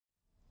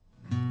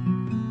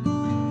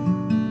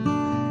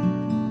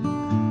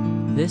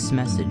This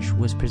message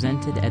was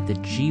presented at the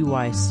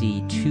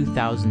GYC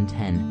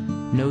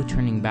 2010 No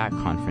Turning Back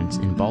Conference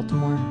in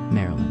Baltimore,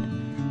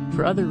 Maryland.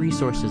 For other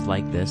resources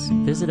like this,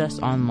 visit us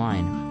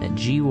online at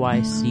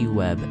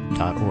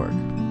gycweb.org.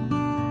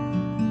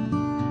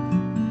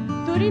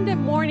 During the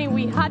morning,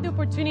 we had the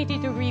opportunity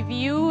to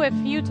review a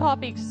few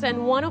topics,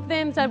 and one of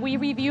them that we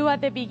reviewed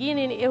at the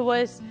beginning, it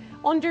was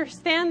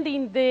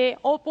understanding the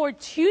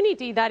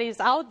opportunity that is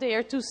out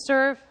there to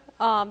serve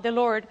the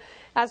Lord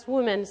as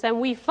women. And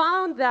we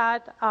found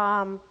that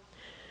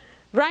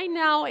right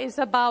now is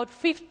about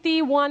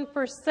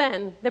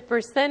 51%, the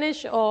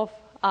percentage of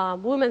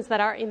women that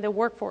are in the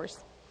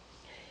workforce.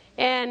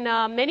 And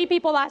many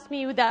people ask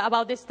me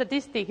about this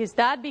statistic. Is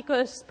that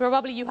because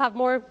probably you have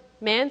more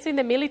men in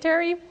the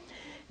military?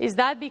 Is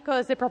that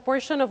because the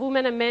proportion of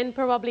women and men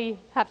probably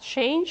have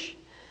changed?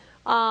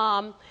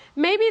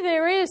 Maybe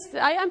there is.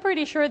 I am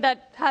pretty sure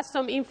that has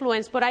some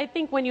influence, but I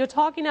think when you're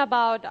talking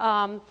about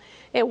a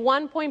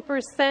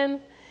 1%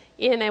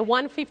 in a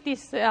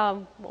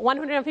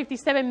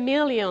 157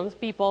 million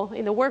people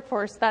in the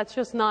workforce, that's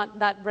just not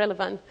that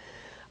relevant.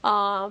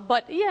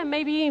 But yeah,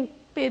 maybe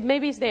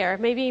it's there,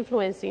 maybe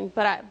influencing,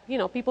 but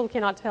people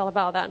cannot tell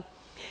about that.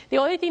 The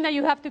other thing that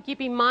you have to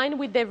keep in mind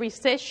with the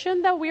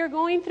recession that we are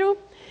going through,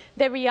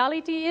 the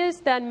reality is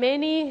that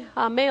many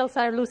males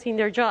are losing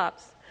their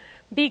jobs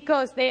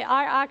because they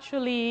are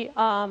actually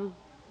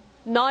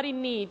not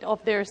in need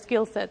of their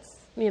skill sets,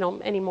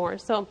 anymore.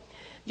 So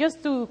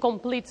just to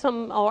complete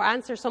some or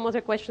answer some of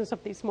the questions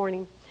of this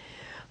morning.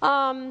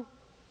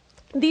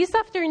 This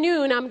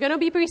afternoon, I'm going to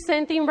be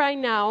presenting right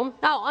now.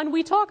 And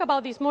we talk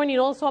about this morning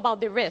also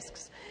about the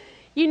risks.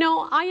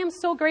 I am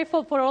so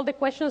grateful for all the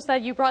questions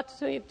that you brought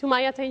to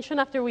my attention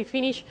after we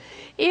finish.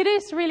 It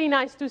is really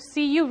nice to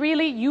see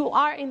you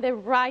are in the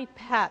right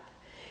path.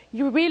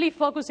 You're really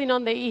focusing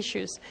on the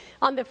issues,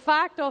 on the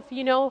fact of,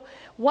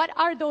 what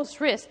are those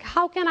risks?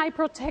 How can I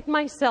protect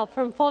myself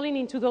from falling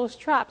into those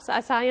traps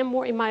as I am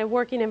more in my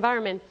working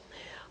environment?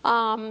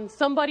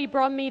 Somebody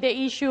brought me the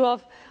issue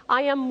of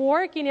I am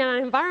working in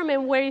an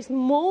environment where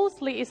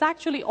it's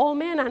actually all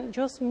men and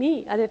just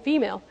me as a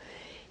female.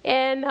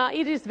 And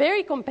it is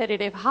very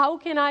competitive. How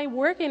can I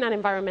work in an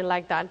environment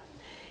like that?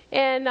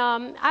 And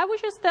I was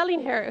just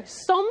telling her,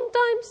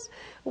 sometimes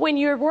when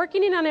you're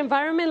working in an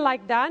environment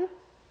like that,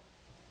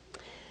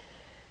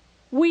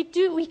 we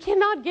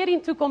cannot get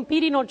into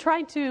competing or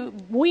trying to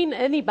win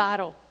any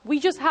battle. We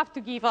just have to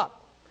give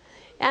up.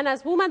 And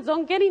as women,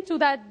 don't get into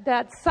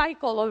that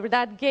cycle or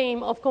that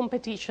game of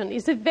competition.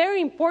 It's very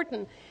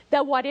important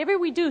that whatever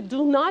we do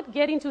not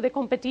get into the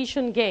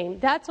competition game.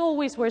 That's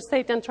always where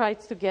Satan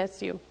tries to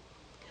get you.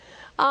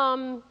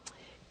 And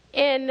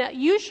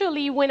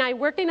usually when I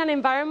work in an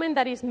environment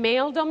that is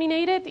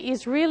male-dominated,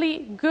 it's really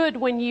good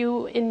when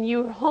you, in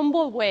your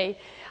humble way,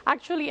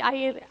 actually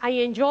I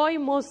enjoy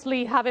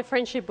mostly have a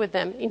friendship with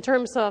them in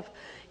terms of,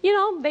 you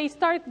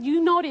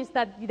notice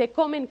that the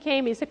common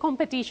game is a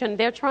competition.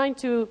 They're trying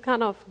to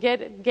kind of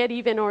get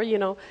even or,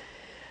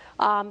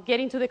 get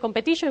into the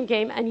competition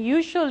game. And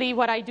usually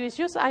what I do is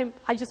I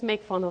just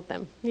make fun of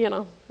them,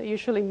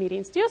 usually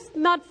meetings. Just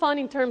not fun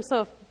in terms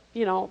of,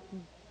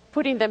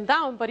 putting them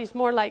down, but it's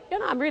more like,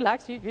 I'm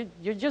relaxed.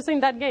 You're just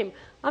in that game.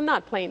 I'm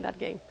not playing that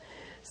game.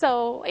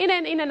 So in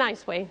a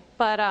nice way.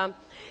 But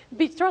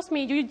trust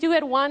me, you do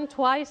it once,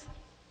 twice,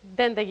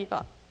 then they give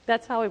up.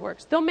 That's how it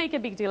works. Don't make a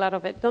big deal out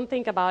of it. Don't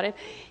think about it.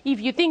 If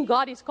you think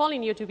God is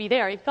calling you to be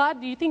there,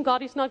 do you think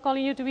God is not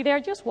calling you to be there,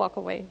 just walk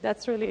away.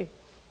 That's really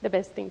the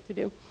best thing to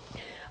do.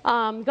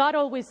 When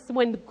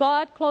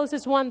God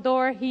closes one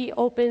door, He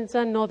opens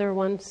another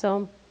one.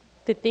 So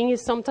the thing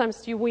is,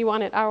 sometimes we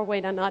want it our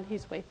way and not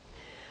His way.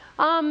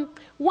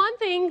 One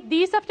thing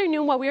this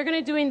afternoon, what we're going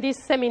to do in this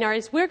seminar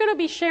is we're going to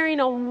be sharing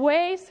on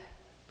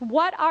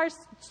what are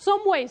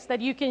some ways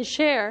that you can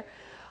share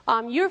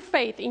your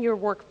faith in your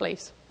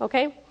workplace,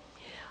 okay?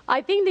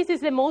 I think this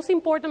is the most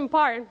important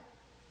part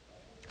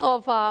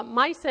of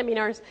my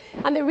seminars.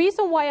 And the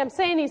reason why I'm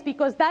saying is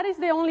because that is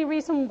the only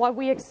reason why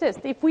we exist.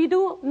 If we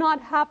do not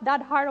have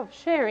that heart of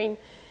sharing,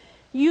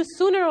 you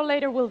sooner or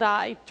later will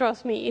die,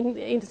 trust me,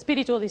 in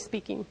spiritually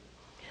speaking.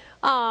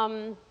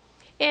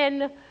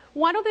 And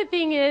one of the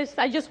things is,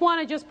 I just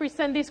want to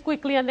present this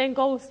quickly and then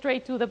go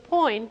straight to the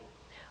point.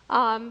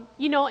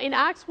 In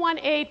Acts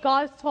 1:8,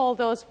 God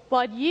told us,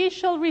 "But ye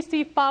shall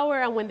receive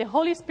power, and when the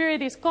Holy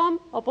Spirit is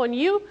come upon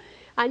you,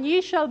 and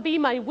ye shall be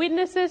my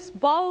witnesses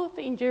both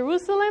in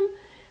Jerusalem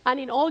and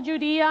in all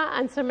Judea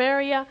and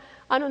Samaria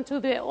and unto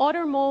the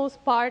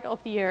uttermost part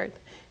of the earth."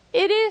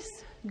 It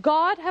is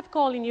God have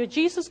calling you.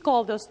 Jesus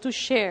called us to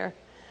share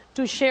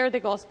the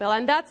gospel,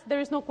 and there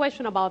is no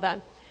question about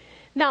that.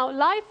 Now,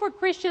 Life for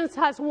Christians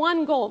has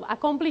one goal,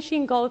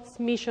 accomplishing God's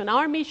mission.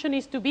 Our mission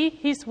is to be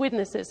His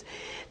witnesses.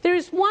 There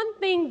is one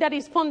thing that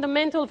is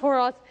fundamental for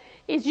us.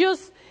 It's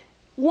just,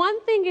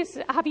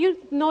 have you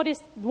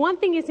noticed, one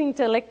thing is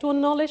intellectual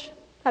knowledge.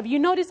 Have you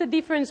noticed the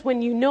difference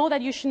when you know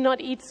that you should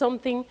not eat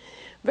something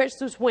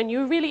versus when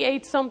you really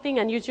ate something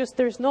and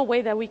there's no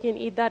way that we can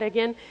eat that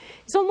again.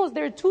 It's almost,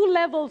 there are two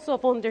levels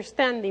of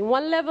understanding.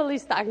 One level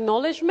is the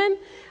acknowledgement,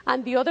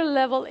 and the other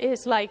level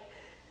is like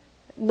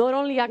not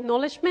only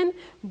acknowledgement,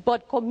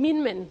 but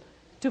commitment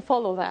to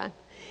follow that.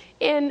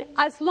 And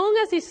as long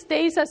as it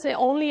stays as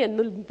only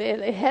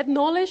a head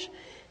knowledge,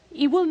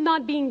 it will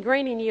not be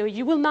ingrained in you.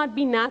 You will not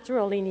be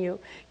natural in you.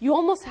 You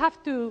almost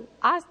have to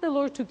ask the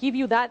Lord to give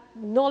you that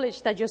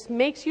knowledge that just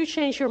makes you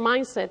change your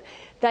mindset,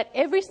 that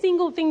every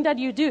single thing that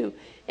you do,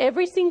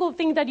 every single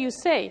thing that you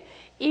say,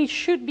 it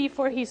should be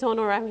for His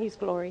honor and His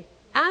glory.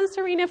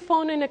 Answering a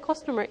phone and a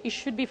customer, it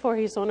should be for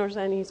His honor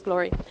and His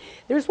glory.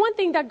 There's one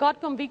thing that God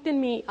convicted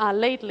me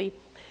lately.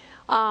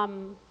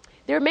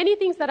 There are many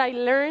things that I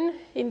learned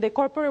in the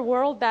corporate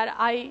world that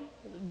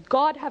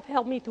God have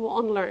helped me to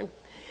unlearn.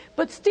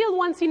 But still,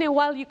 once in a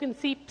while, you can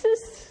see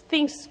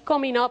things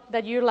coming up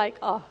that you're like,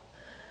 oh,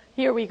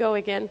 here we go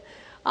again.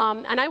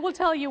 And I will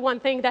tell you one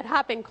thing that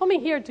happened coming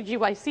here to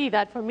GYC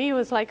that for me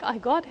was like, oh,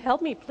 God,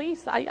 help me,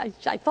 please. I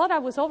thought I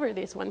was over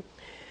this one.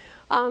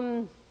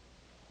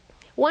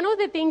 One of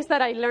the things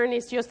that I learned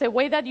is just the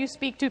way that you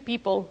speak to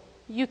people.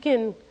 You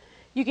can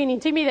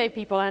intimidate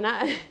people.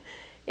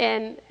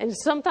 And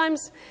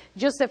sometimes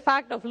just the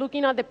fact of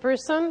looking at the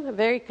person,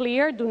 very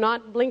clear, do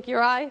not blink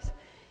your eyes,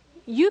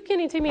 you can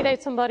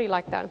intimidate somebody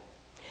like that.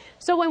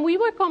 So when we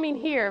were coming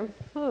here,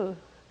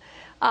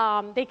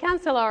 they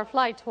canceled our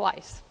flight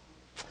twice.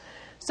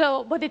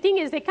 But the thing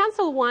is, they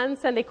canceled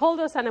once and they called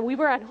us and we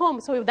were at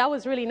home, so that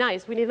was really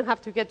nice. We didn't have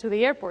to get to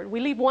the airport. We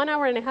live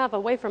 1.5 hours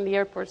away from the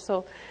airport,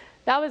 so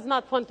that was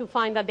not fun to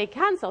find that they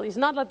canceled. It's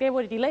not like they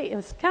were delayed, it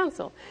was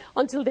canceled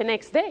until the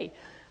next day.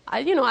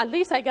 At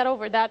least I got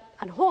over that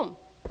at home.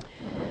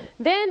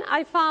 Then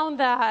I found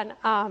that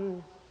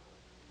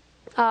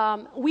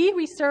we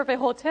reserved a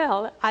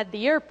hotel at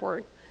the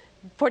airport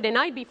for the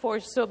night before,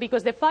 so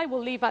because the flight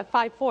will leave at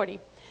 5:40.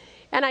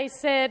 And I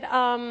said,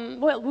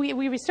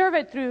 we reserved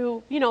it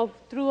through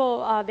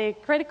the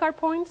credit card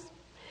points.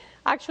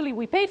 Actually,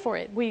 we paid for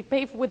it. We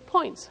paid with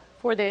points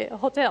for the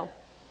hotel.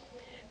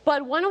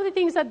 But one of the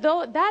things that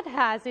that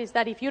has is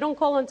that if you don't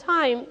call on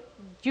time,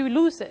 you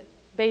lose it,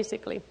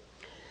 basically.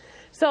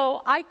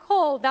 So I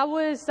called. That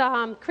was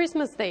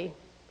Christmas Day.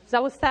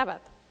 That was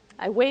Sabbath.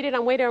 I waited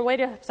and waited and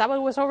waited.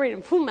 Sabbath was over,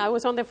 and boom, I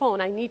was on the phone.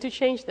 I need to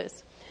change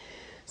this.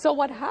 So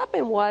what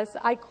happened was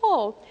I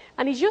called,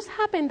 and it just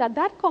happened that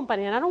that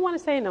company, and I don't want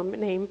to say a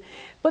name,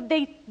 but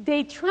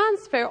they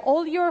transfer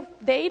all the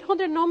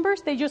 800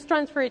 numbers, they just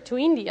transfer it to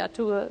India,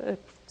 to a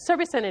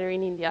service center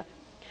in India.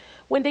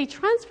 When they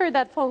transferred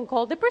that phone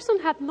call, the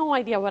person had no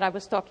idea what I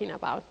was talking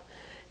about.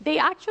 They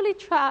actually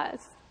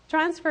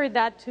transferred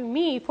that to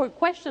me for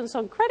questions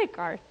on credit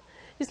card.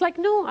 It's like,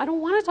 no, I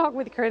don't want to talk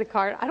with the credit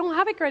card. I don't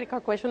have a credit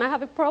card question. I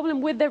have a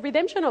problem with the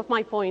redemption of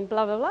my point,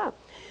 blah, blah, blah.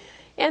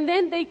 And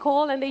then they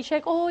call and they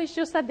check, oh, it's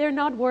just that they're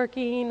not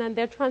working and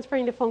they're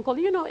transferring the phone call.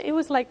 It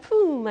was like,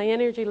 boom, my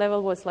energy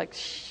level was like,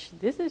 shh,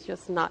 this is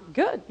just not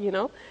good,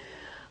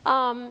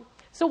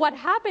 So what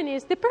happened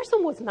is the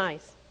person was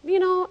nice,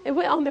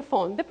 on the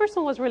phone. The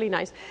person was really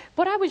nice.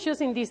 But I was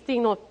just in this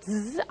thing of,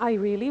 I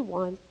really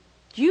want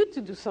you to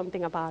do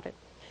something about it.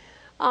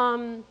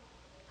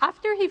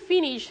 After he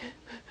finished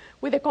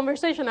with the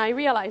conversation, I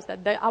realized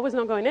that I was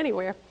not going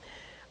anywhere.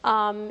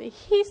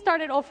 He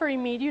started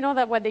offering me,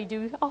 that what they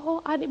do?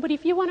 Oh, but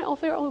if you want to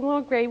offer an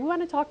upgrade, we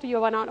want to talk to you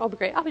about an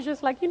upgrade. I was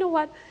just like, you know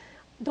what?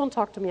 Don't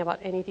talk to me about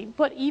anything.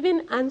 But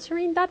even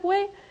answering that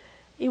way,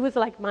 it was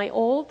like my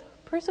old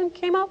person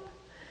came up.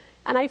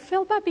 And I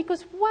felt bad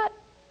because what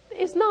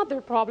is not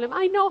their problem?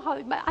 I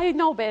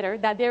know better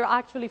that they're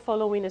actually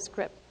following a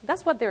script.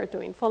 That's what they're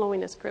doing,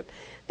 following a script.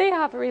 They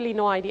have really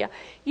no idea.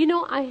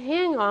 I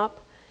hang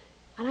up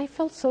and I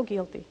felt so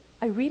guilty.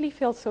 I really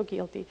felt so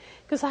guilty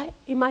because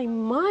in my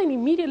mind,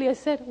 immediately I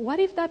said, what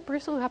if that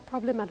person had a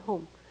problem at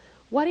home?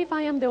 What if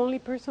I am the only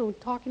person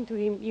talking to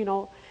him?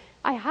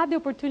 I had the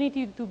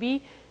opportunity to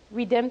be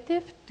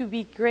redemptive, to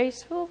be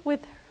graceful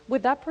with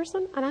that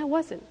person, and I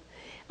wasn't.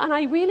 And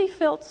I really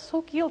felt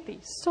so guilty,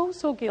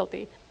 so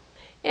guilty.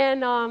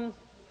 And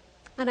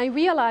I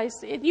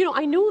realized,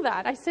 I knew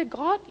that. I said,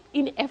 God,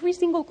 in every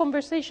single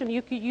conversation,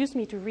 you could use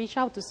me to reach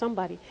out to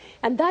somebody.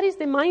 And that is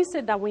the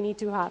mindset that we need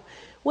to have.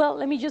 Well,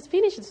 let me just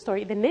finish the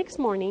story. The next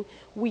morning,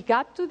 we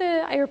got to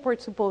the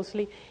airport,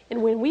 supposedly.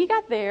 And when we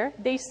got there,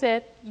 they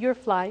said, your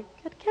flight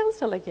got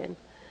canceled again.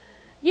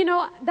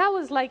 That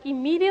was like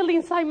immediately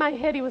inside my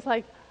head, it was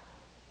like,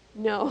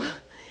 no.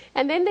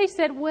 And then they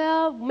said,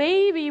 well,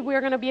 maybe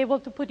we're going to be able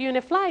to put you in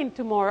a flight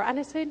tomorrow. And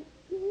I said,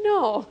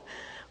 no.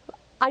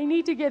 I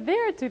need to get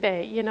there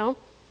today,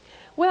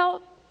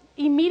 Well,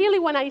 immediately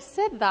when I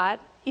said that,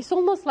 it's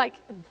almost like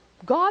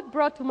God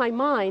brought to my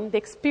mind the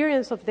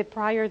experience of the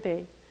prior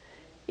day.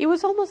 It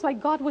was almost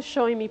like God was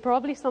showing me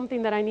probably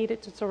something that I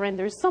needed to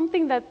surrender,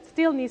 something that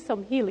still needs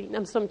some healing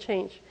and some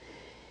change.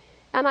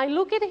 And I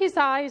look at his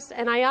eyes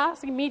and I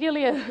ask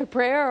immediately a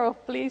prayer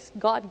of, please,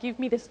 God, give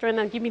me the strength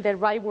and give me the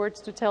right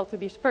words to tell to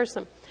this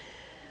person.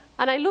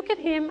 And I look at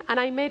him and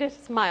I made a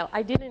smile.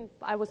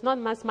 I was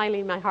not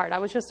smiling in my heart. I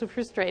was just too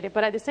frustrated.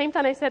 But at the same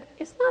time, I said,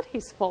 it's not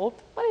his fault.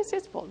 What is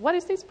his fault? What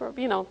is his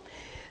problem?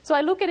 So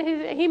I look at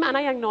him and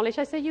I acknowledge.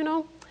 I said,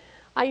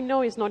 I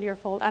know it's not your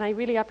fault. And I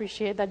really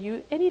appreciate that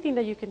anything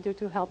that you can do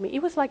to help me.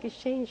 It was like it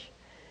changed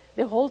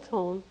the whole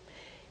tone.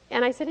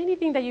 And I said,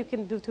 anything that you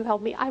can do to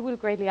help me, I will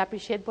greatly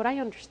appreciate. But I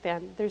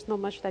understand there's not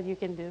much that you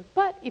can do.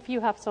 But if you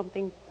have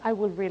something, I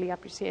will really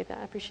appreciate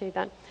that.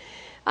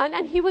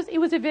 And it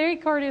was a very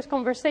courteous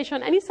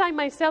conversation. And inside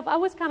myself, I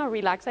was kind of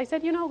relaxed. I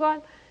said,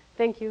 God,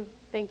 thank you.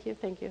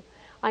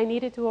 I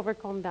needed to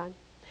overcome that.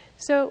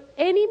 So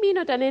any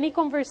minute and any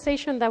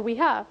conversation that we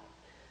have,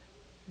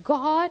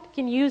 God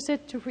can use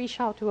it to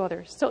reach out to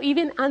others. So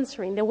even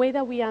answering, the way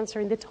that we answer,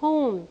 in the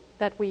tone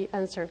that we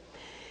answer.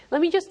 Let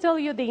me just tell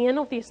you the end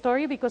of the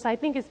story because I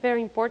think it's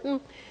very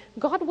important.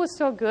 God was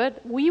so good.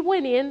 We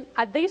went in.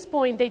 At this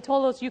point, they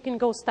told us, you can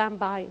go stand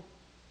by.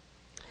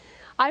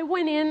 I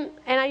went in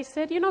and I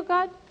said,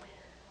 God,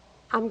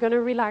 I'm going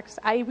to relax.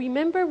 I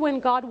remember when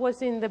God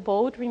was in the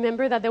boat,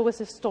 remember that there was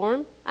a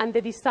storm and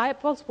the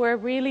disciples were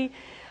really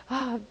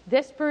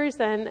desperate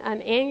and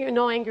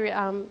angry,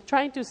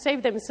 trying to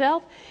save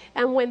themselves.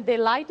 And when the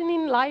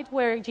lightning light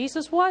where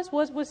Jesus was,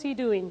 what was he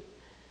doing?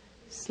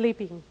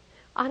 Sleeping.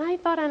 And I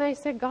thought, and I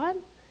said, God,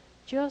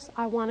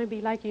 I want to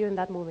be like you in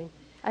that moment.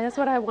 That's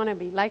what I want to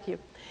be, like you.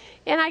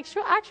 And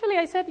actually,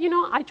 I said,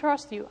 I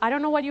trust you. I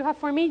don't know what you have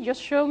for me.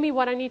 Just show me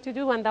what I need to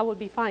do, and that will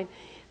be fine.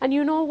 And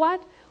you know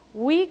what?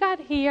 We got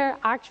here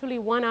actually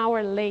 1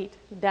 hour late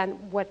than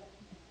what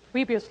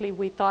previously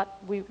we thought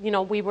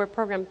we were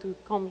programmed to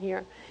come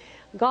here.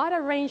 God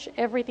arranged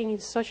everything in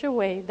such a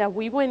way that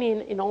we went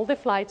in all the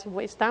flights,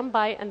 we stand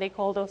by, and they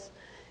called us,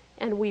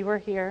 and we were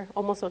here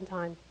almost on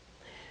time.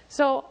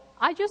 So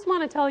I just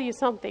want to tell you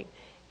something.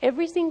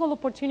 Every single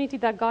opportunity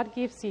that God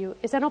gives you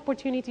is an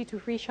opportunity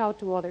to reach out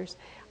to others.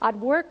 At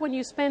work, when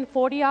you spend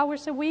 40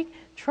 hours a week,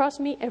 trust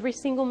me, every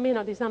single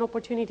minute is an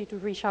opportunity to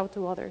reach out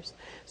to others.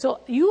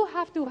 So you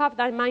have to have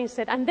that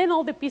mindset, and then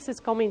all the pieces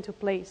come into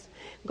place.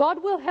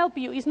 God will help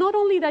you. It's not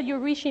only that you're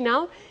reaching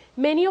out.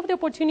 Many of the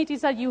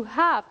opportunities that you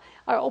have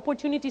are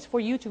opportunities for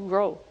you to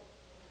grow.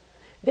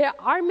 There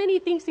are many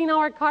things in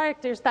our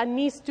characters that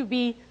needs to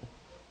be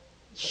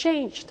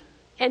changed.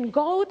 And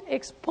God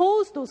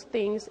exposes those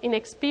things in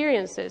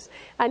experiences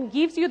and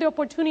gives you the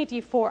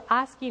opportunity for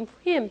asking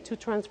Him to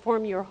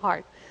transform your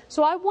heart.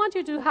 So I want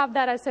you to have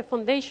that as a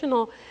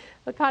foundational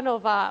kind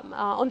of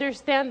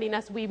understanding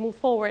as we move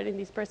forward in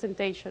this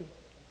presentation.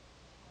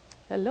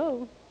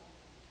 Hello.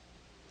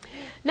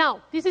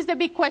 Now, this is the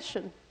big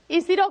question.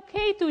 Is it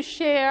okay to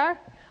share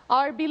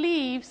our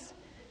beliefs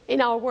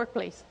in our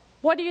workplace?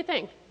 What do you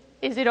think?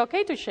 Is it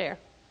okay to share?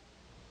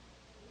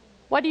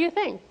 What do you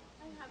think?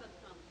 I have a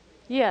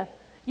conflict. Yeah.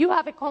 You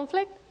have a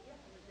conflict? Yes.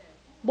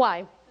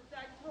 Why? Because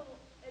I told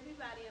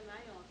everybody in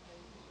my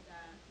office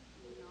that,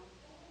 no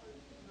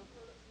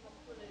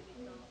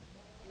political,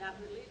 not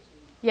religion.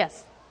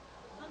 Yes.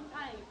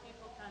 Sometimes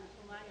people come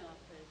to my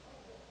office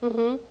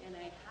and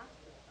I have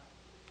to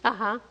talk.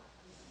 Uh-huh.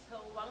 So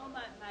one of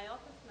my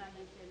office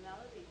manager said,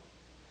 Melody,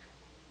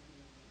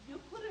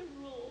 you put a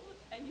rule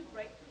and you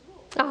break the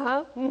rule.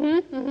 Uh-huh.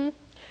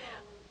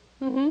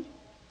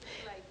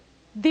 Like,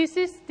 This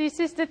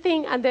is the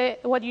thing, and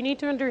what you need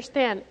to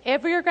understand.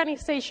 Every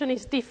organization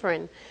is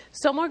different.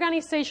 Some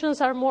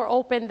organizations are more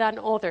open than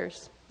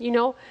others.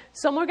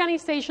 Some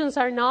organizations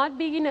are not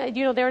big.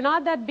 They're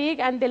not that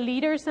big, and the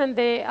leaders and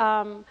the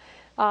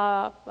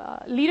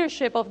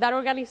leadership of that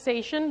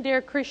organization,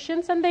 they're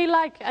Christians, and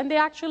they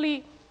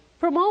actually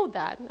promote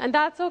that, and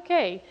that's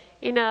okay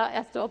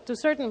up to a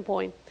certain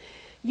point.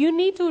 You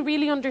need to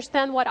really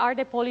understand what are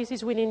the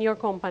policies within your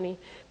company.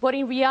 But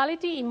in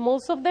reality, in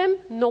most of them,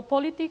 no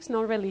politics,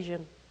 no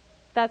religion.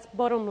 That's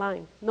bottom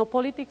line. No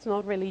politics,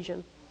 no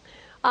religion.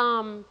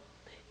 And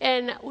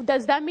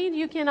does that mean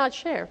you cannot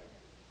share?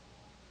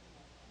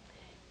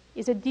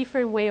 It's a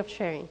different way of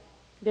sharing.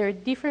 There are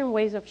different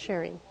ways of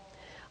sharing.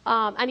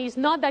 And it's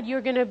not that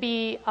you're going to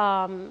be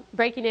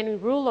breaking any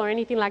rule or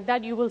anything like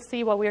that. You will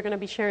see what we're going to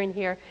be sharing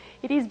here.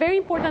 It is very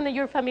important that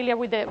you're familiar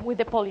with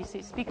the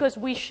policies, because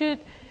we should,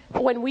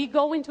 when we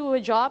go into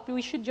a job,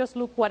 we should just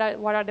look what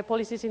are the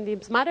policies in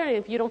this matter. And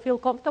if you don't feel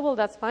comfortable,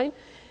 that's fine.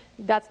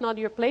 That's not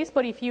your place.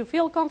 But if you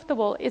feel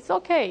comfortable, it's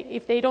okay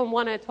if they don't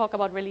want to talk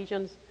about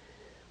religions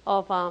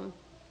and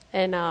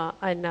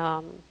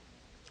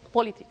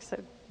politics.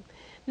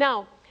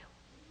 Now,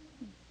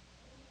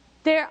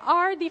 there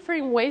are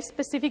different ways,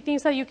 specific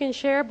things that you can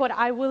share, but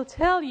I will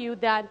tell you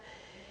that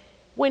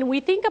when we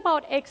think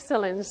about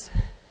excellence,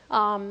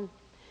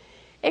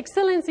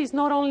 excellence is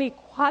not only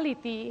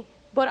quality,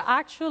 but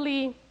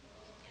actually,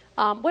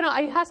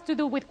 it has to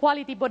do with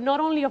quality, but not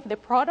only of the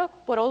product,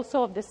 but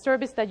also of the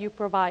service that you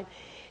provide.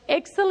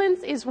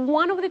 Excellence is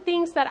one of the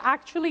things that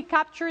actually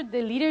captured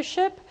the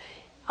leadership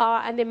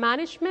and the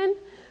management.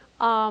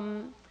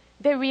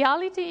 The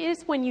reality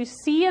is, when you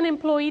see an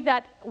employee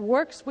that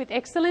works with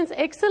excellence,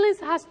 excellence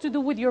has to do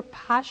with your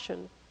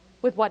passion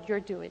with what you're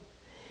doing.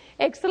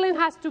 Excellence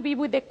has to be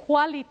with the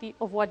quality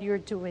of what you're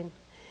doing.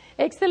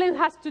 Excellence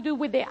has to do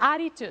with the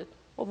attitude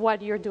of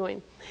what you're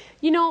doing.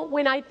 You know,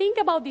 when I think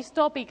about this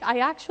topic, I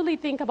actually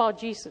think about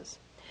Jesus.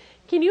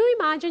 Can you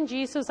imagine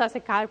Jesus as a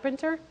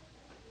carpenter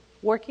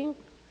working?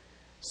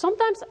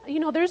 Sometimes, you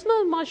know, there's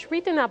not much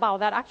written about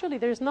that. Actually,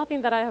 there's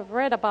nothing that I have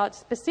read about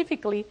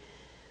specifically.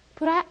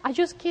 But I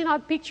just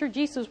cannot picture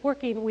Jesus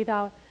working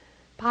without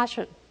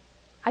passion.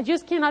 I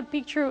just cannot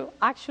picture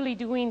actually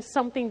doing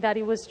something that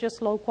it was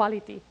just low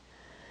quality.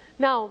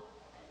 Now,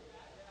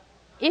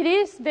 it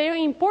is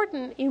very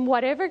important in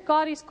whatever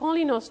God is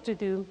calling us to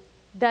do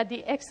that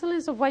the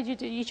excellence of what you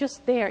do is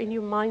just there in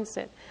your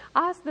mindset.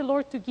 Ask the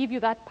Lord to give you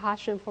that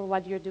passion for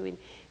what you're doing,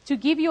 to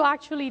give you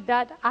actually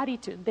that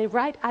attitude, the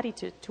right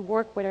attitude to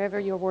work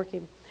wherever you're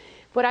working.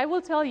 But I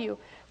will tell you,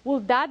 will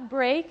that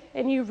break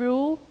any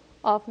rule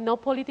of no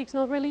politics,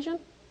 no religion?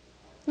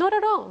 Not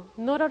at all.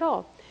 Not at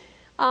all.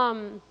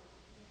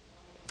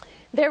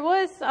 There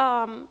was,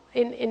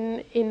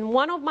 in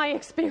one of my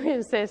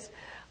experiences,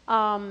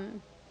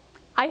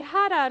 I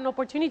had an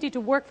opportunity to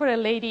work for a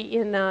lady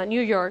in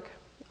New York.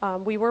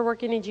 We were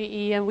working in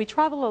GE, and we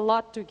traveled a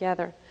lot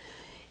together.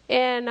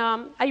 And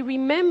I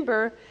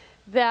remember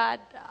that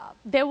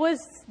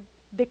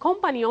the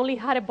company only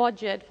had a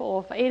budget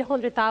of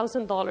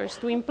 $800,000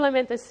 to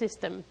implement a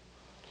system.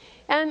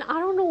 And I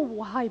don't know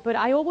why, but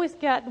I always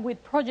get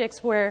with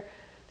projects where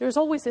there's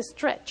always a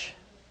stretch.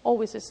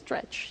 Always a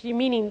stretch.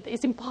 Meaning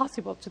it's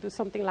impossible to do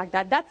something like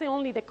that. That's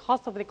only the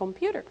cost of the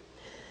computer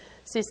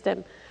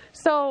system.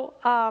 So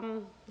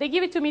they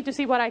gave it to me to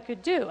see what I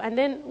could do. And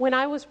then when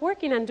I was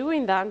working and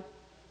doing that,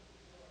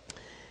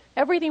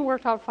 everything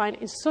worked out fine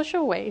in such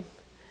a way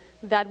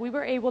that we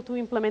were able to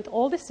implement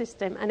all the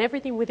system and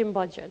everything within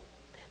budget.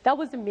 That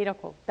was a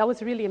miracle. That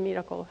was really a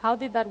miracle. How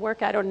did that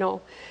work? I don't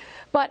know.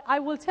 But I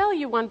will tell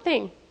you one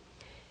thing.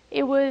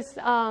 It was,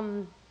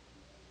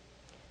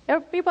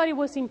 everybody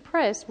was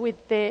impressed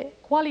with the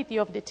quality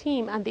of the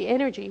team and the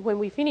energy when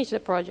we finished the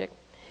project.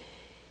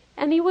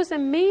 And it was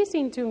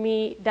amazing to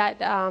me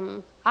that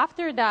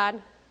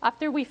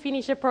after we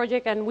finished the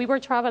project and we were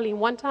traveling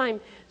one time,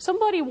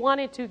 somebody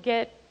wanted to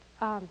do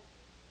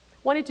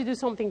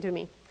something to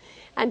me.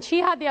 And she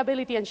had the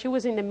ability, and she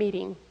was in the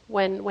meeting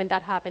when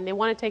that happened. They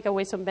want to take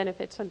away some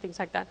benefits and things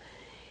like that.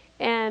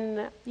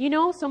 And, you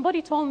know,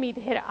 somebody told me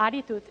her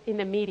attitude in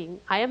the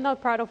meeting. I am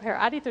not proud of her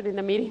attitude in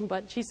the meeting,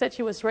 but she said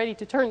she was ready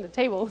to turn the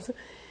tables.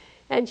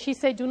 And she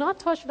said, do not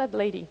touch that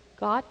lady.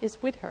 God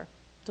is with her.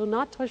 Do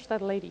not touch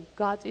that lady.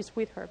 God is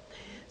with her.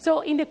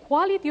 So in the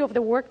quality of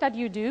the work that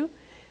you do,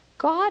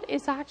 God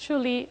is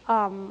actually,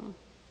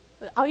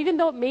 even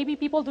though maybe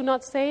people do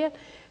not say it,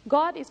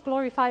 God is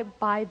glorified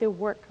by the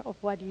work of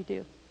what you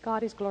do.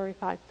 God is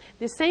glorified.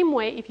 The same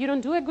way, if you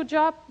don't do a good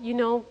job, you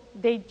know,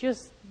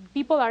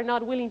 people are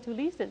not willing to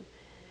listen.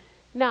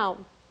 Now,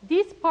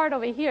 this part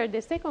over here,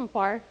 the second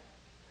part,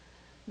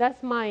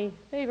 that's my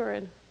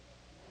favorite.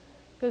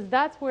 Because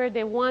that's where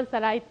the ones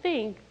that I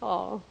think,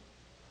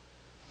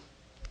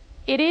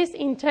 it is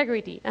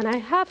integrity. And I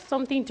have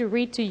something to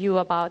read to you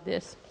about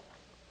this.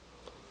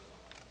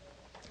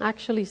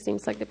 Actually,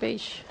 seems like the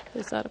page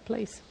is out of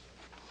place.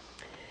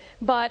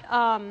 But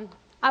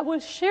I will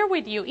share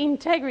with you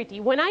integrity.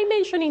 When I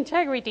mention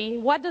integrity,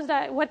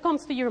 what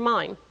comes to your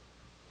mind?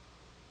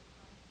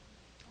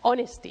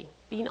 Honesty,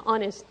 being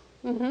honest.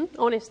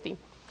 Honesty.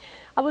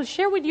 I will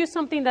share with you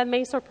something that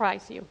may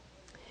surprise you.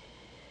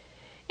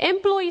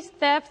 Employee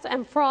thefts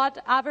and fraud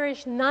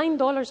average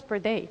 $9 per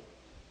day.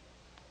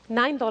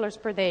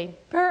 $9 per day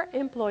per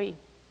employee.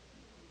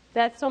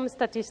 That's some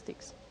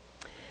statistics.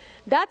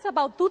 That's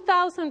about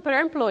 $2,000 per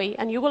employee,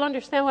 and you will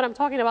understand what I'm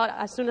talking about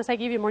as soon as I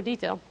give you more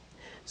detail.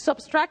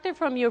 Subtracted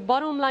from your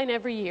bottom line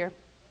every year.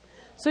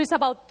 So it's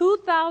about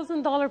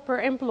 $2,000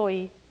 per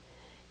employee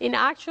in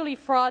actually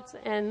frauds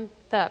and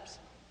thefts.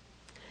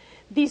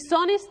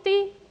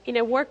 Dishonesty in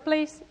a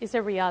workplace is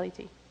a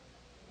reality.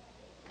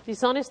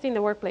 Dishonesty in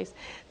the workplace.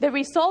 The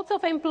results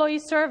of employee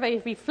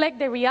surveys reflect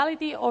the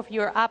reality of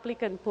your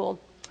applicant pool.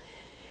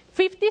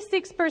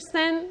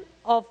 56%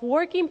 of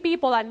working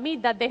people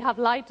admit that they have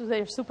lied to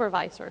their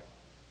supervisor.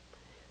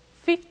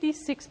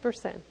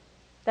 56%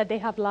 that they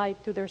have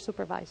lied to their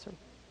supervisor.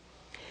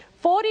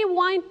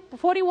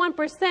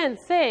 41%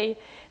 say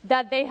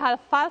that they have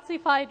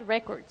falsified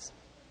records.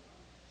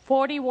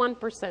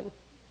 41%.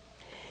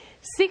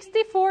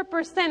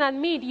 64%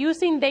 admit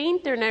using the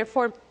internet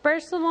for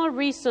personal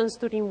reasons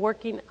during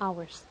working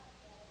hours.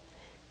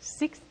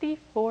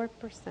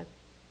 64%.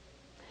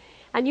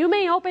 And you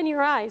may open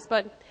your eyes,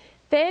 but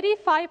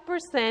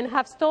 35%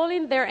 have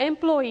stolen their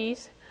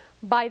employees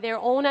by their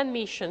own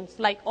admissions,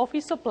 like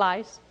office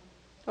supplies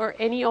or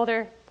any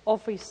other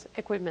office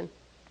equipment.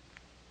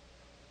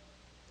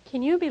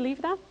 Can you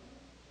believe that?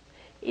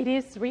 It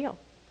is real.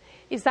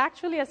 It's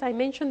actually, as I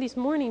mentioned this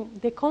morning,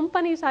 the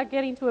companies are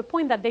getting to a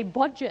point that they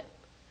budget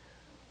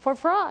for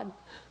fraud.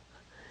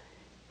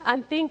 I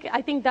think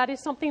that is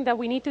something that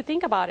we need to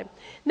think about it.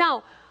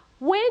 Now,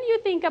 when you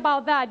think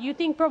about that, you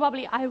think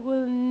probably, I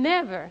will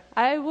never,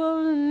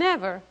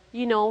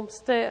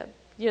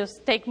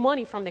 just take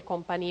money from the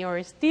company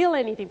or steal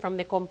anything from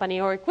the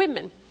company or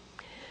equipment.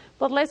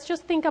 But let's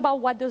just think about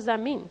what does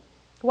that mean.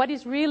 What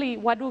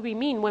do we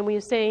mean when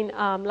we're saying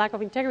lack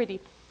of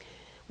integrity?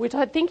 We're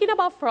thinking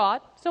about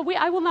fraud. So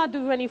I will not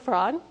do any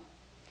fraud.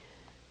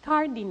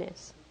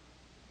 Tardiness.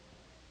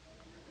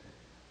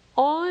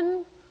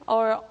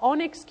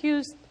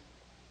 Unexcused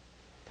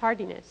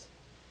tardiness.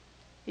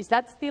 Is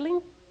that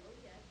stealing?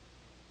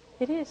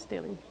 It is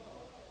stealing.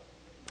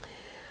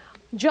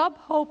 Job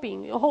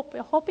hopping.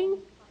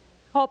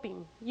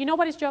 Hopping. You know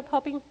what is job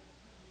hopping?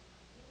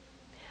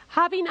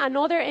 Having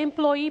another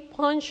employee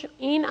punch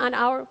in an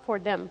hour for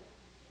them.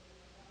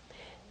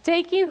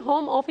 Taking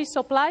home office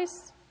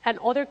supplies and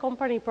other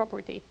company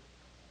property.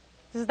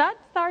 Does that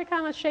start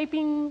kind of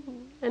shaping,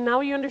 and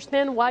now you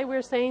understand why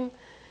we're saying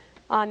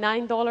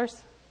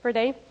 $9 per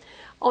day?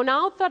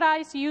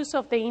 Unauthorized use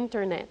of the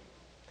internet.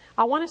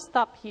 I want to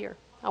stop here.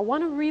 I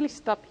want to really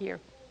stop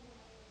here.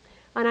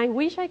 And I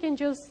wish I can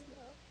just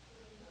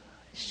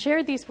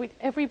share this with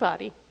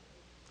everybody.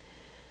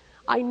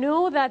 I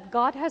know that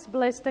God has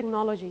blessed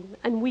technology,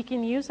 and we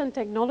can use, and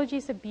technology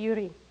is a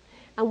beauty.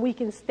 And we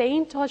can stay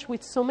in touch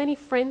with so many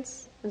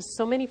friends and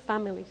so many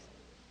families.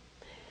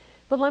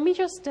 But let me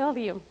just tell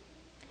you,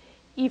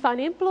 if an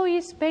employee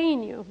is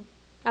paying you,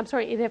 if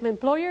an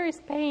employer is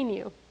paying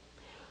you,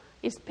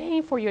 is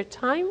paying for your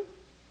time,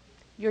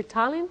 your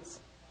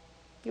talents,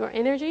 your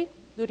energy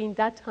during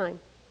that time.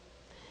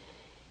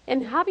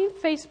 And having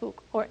Facebook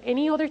or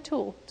any other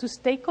tool to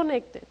stay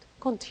connected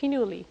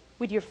continually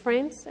with your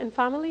friends and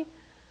family,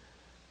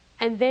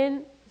 and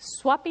then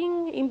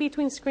swapping in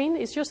between screen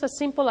is just as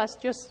simple as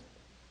just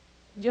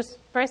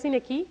pressing a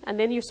key and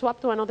then you swap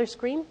to another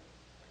screen.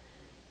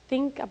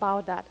 Think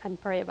about that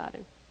and pray about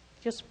it.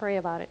 Just pray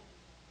about it.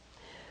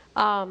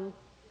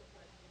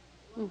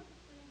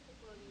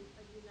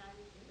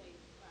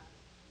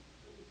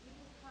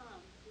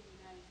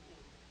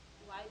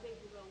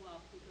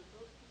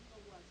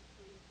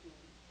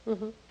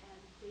 Mm-hmm. And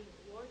they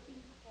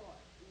working hard,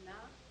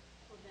 not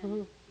for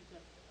them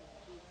because of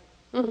Jesus.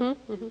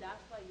 Mm-hmm. And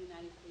that's why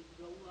United States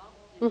grow up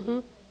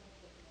and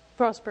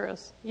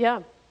prosperous.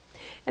 Yeah.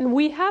 And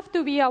we have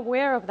to be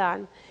aware of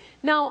that.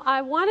 Now,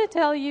 I want to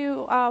tell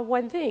you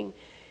one thing.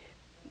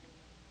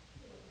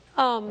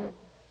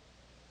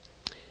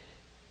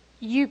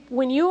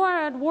 When you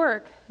are at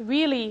work,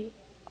 really,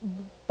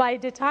 by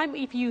the time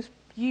if your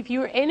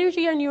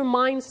energy and your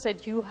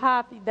mindset you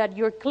have that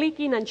you're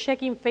clicking and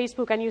checking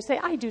Facebook and you say,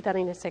 I do that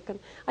in a second.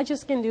 I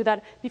just can do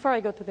that before I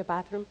go to the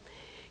bathroom.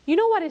 You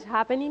know what is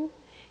happening?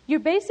 You're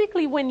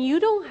basically, when you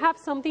don't have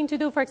something to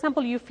do, for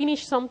example, you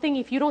finish something,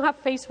 if you don't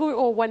have Facebook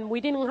or when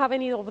we didn't have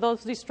any of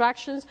those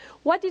distractions,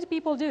 what did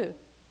people do?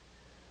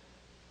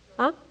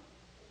 Huh?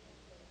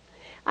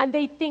 And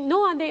they think,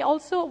 no, and they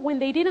also, when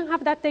they didn't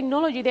have that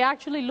technology, they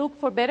actually look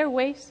for better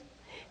ways.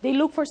 They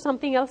look for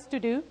something else to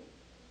do,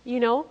 you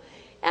know.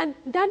 And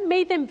that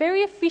made them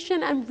very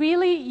efficient and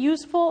really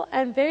useful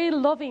and very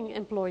loving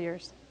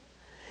employers.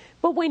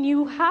 But when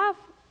you have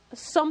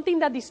something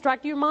that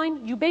distracts your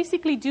mind, you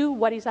basically do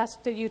what is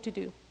asked of you to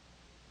do.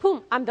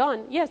 Boom, I'm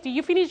done. Yes, did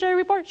you finish your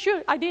report?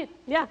 Sure, I did.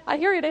 Yeah,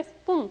 here it is.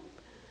 Boom.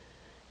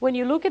 When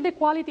you look at the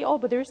quality,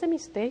 but there's a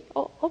mistake.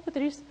 But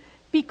there is,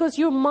 because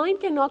your mind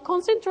cannot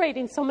concentrate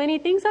in so many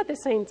things at the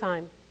same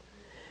time.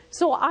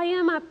 So I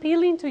am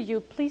appealing to you,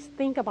 please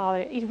think about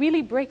it. It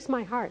really breaks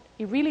my heart.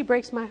 It really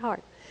breaks my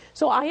heart.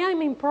 So I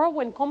am in pro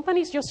when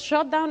companies just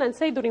shut down and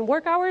say during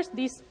work hours,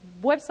 these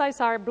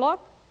websites are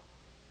blocked.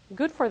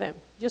 Good for them.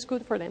 Just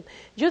good for them.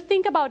 Just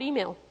think about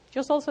email.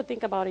 Just also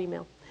think about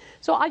email.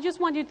 So I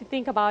just want you to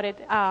think about it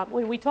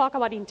when we talk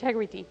about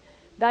integrity.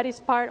 That is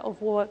part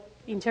of what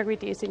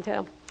integrity is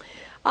entailed.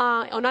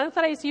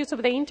 Unauthorized use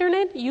of the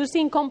internet,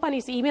 using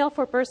companies' email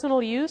for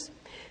personal use,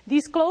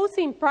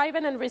 disclosing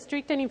private and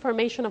restricted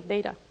information of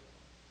data,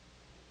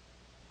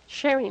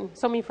 sharing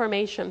some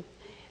information,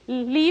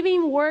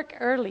 leaving work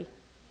early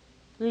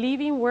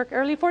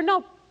for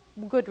no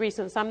good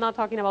reasons. I'm not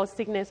talking about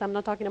sickness. I'm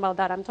not talking about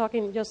that. I'm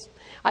talking just,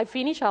 I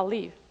finish, I'll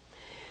leave.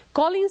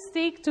 Calling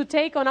sick to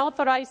take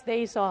unauthorized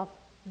days off.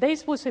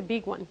 This was a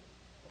big one.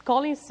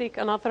 Calling sick,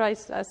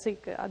 unauthorized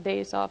sick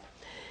days off.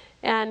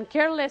 And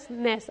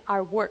carelessness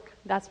at work.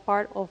 That's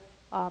part of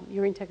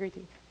your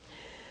integrity.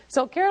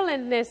 So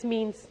carelessness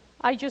means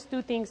I just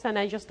do things and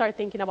I just start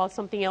thinking about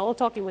something else or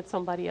talking with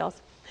somebody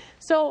else.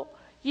 So,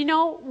 you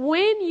know,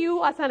 when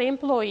you as an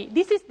employee,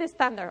 this is the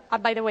standard.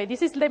 By the way,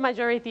 this is the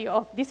majority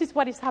of, this is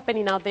what is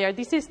happening out there.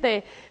 This is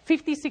the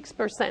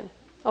 56%,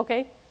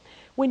 okay?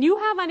 When you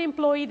have an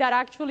employee that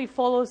actually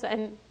follows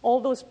and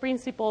all those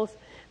principles,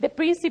 the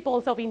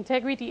principles of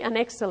integrity and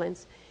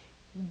excellence,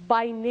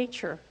 by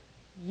nature,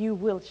 you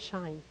will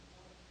shine.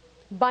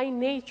 By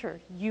nature,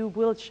 you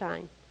will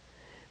shine.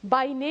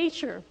 By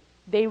nature,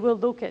 they will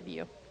look at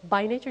you.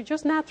 By nature,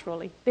 just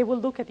naturally, they will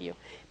look at you.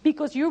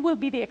 Because you will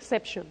be the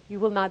exception. You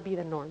will not be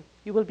the norm.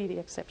 You will be the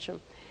exception.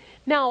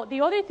 Now,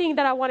 the other thing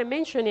that I want to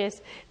mention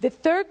is the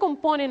third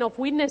component of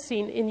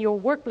witnessing in your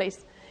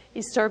workplace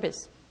is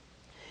service.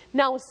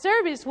 Now,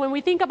 service, when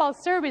we think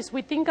about service,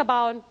 we think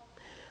about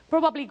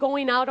probably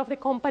going out of the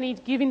company,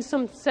 giving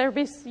some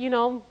service,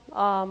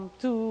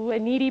 to a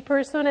needy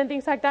person and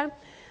things like that.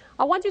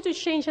 I want you to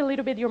change a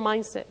little bit your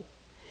mindset.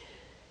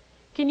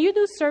 Can you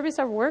do service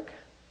at work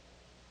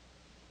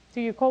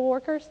to your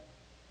coworkers?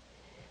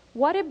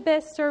 What if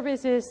best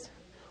service is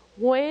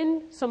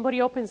when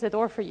somebody opens the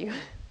door for you?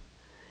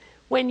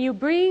 When you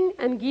bring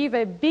and give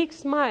a big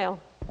smile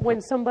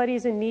when somebody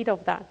is in need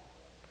of that.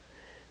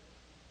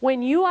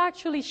 When you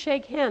actually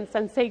shake hands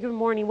and say good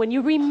morning. When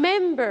you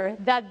remember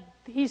that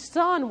his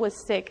son was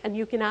sick and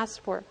you can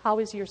ask for, how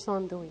is your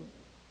son doing?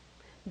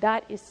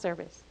 That is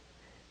service.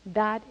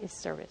 That is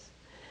service.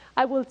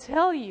 I will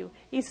tell you,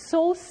 it's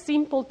so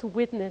simple to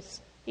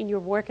witness in your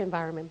work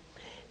environment.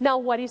 Now,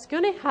 what is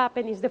going to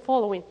happen is the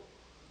following.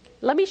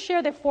 Let me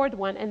share the fourth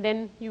one, and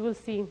then you will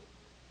see.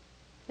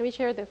 Let me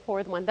share the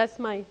fourth one. That's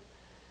my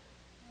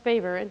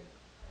favorite.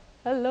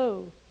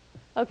 Hello.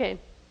 Okay.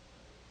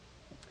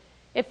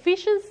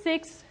 Ephesians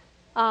 6,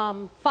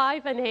 5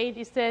 and 8,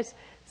 it says,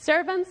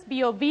 servants,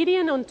 be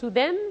obedient unto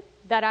them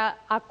that are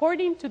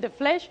according to the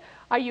flesh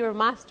are your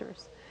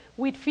masters,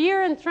 with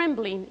fear and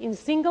trembling, in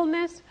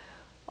singleness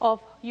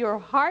of your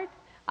heart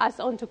as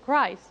unto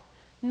Christ,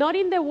 not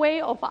in the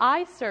way of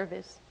eye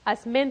service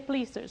as men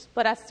pleasers,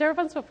 but as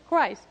servants of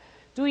Christ,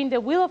 doing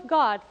the will of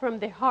God from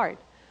the heart,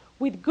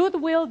 with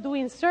good will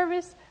doing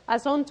service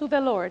as unto the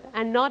Lord,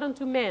 and not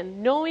unto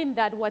men, knowing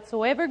that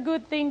whatsoever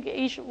good thing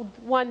each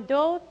one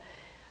doth,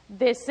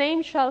 the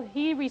same shall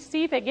he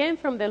receive again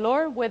from the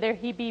Lord, whether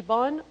he be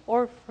bond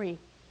or free.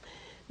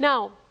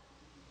 Now,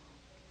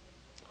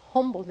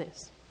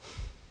 humbleness.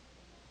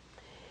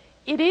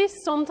 It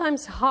is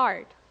sometimes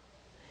hard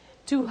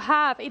to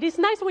have, it is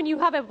nice when you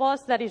have a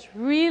boss that is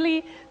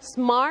really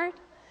smart,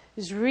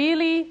 is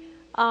really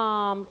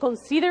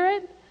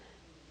considerate,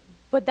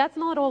 but that's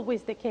not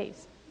always the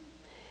case.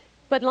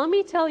 But let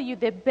me tell you,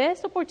 the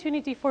best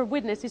opportunity for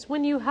witness is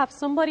when you have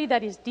somebody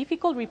that is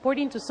difficult,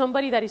 reporting to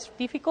somebody that is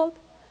difficult,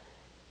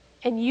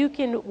 and you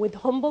can, with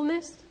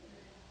humbleness,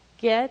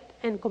 get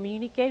and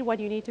communicate what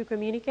you need to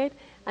communicate.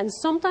 And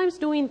sometimes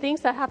doing things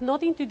that have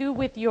nothing to do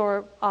with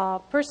your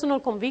personal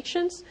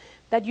convictions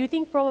that you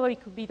think probably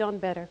could be done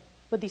better.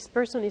 But this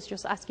person is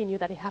just asking you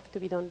that it have to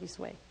be done this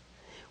way.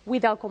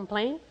 Without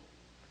complaint,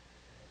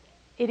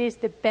 it is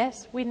the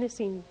best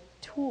witnessing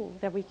tool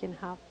that we can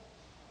have.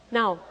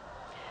 Now,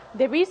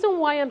 the reason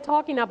why I'm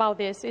talking about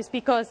this is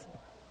because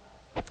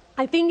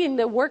I think in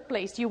the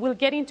workplace you will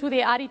get into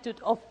the attitude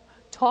of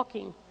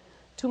talking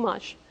too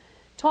much.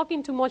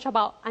 Talking too much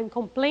about and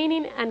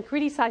complaining and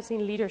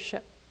criticizing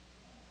leadership.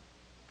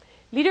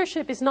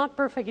 Leadership is not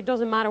perfect. It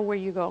doesn't matter where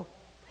you go.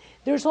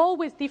 There's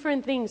always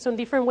different things and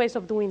different ways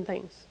of doing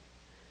things.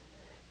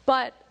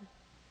 But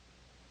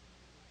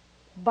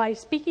by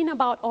speaking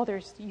about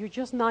others, you're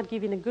just not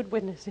giving a good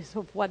witnesses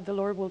of what the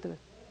Lord will do.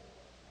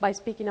 By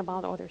speaking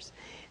about others.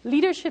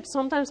 Leadership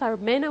sometimes are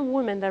men and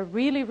women that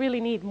really, really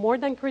need, more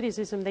than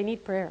criticism, they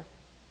need prayer.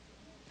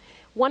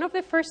 One of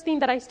the first things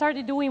that I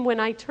started doing when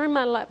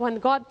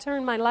God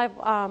turned my life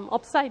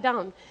upside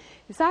down,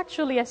 is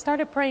actually I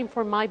started praying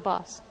for my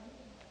boss.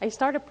 I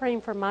started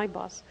praying for my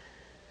boss.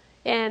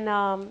 And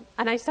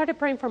I started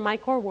praying for my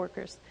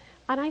coworkers.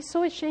 And I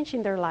saw a change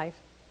in their life.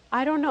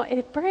 I don't know.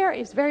 Prayer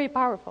is very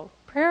powerful.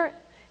 Prayer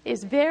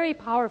is very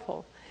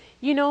powerful.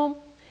 You know,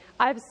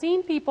 I've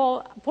seen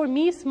people, for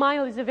me,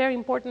 smile is a very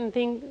important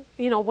thing.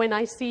 You know, when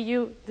I see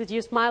you, did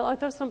you smile?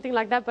 Or something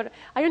like that. But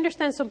I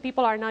understand some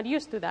people are not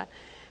used to that.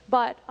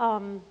 But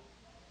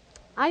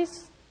I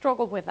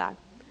struggle with that.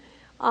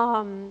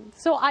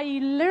 So I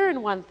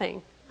learned one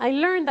thing. I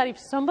learned that if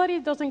somebody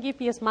doesn't give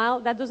me a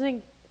smile, that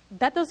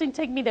doesn't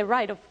take me the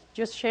right of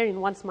just sharing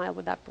one smile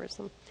with that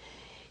person.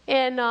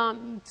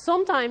 And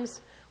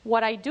sometimes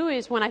what I do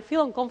is when I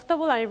feel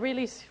uncomfortable, I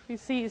really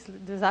see,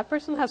 does that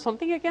person have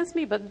something against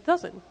me? But it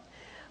doesn't.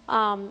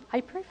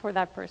 I pray for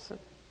that person.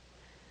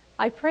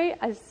 I pray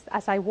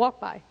as I walk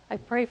by. I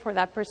pray for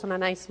that person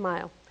and I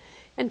smile.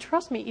 And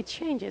trust me, it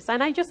changes.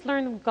 And I just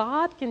learned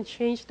God can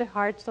change the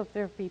hearts of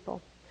their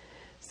people.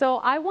 So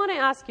I want to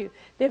ask you,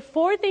 there are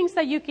 4 things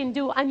that you can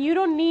do, and you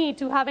don't need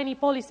to have any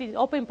policy,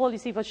 open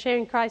policy for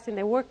sharing Christ in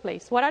the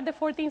workplace. What are the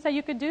 4 things that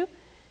you could do?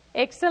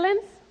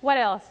 Excellence. What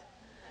else?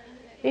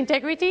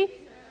 Integrity.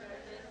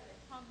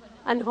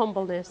 And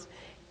humbleness.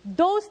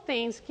 Those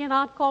things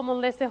cannot come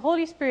unless the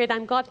Holy Spirit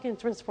and God can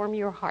transform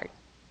your heart.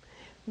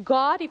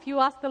 God, if you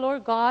ask the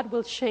Lord, God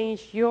will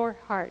change your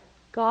heart.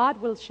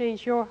 God will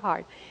change your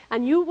heart.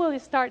 And you will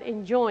start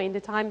enjoying the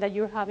time that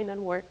you're having at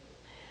work.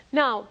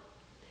 Now,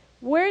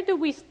 where do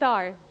we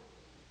start?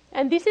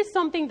 And this is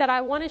something that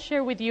I want to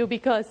share with you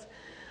because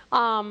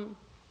I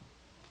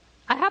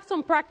have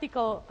some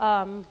practical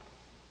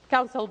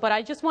counsel, but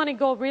I just want to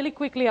go really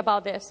quickly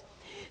about this.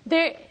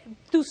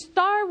 To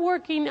start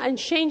working and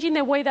changing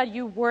the way that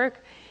you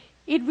work,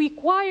 it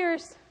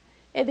requires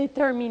a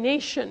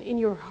determination in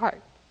your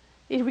heart.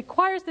 It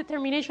requires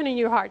determination in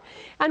your heart.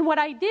 And what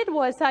I did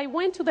was I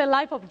went to the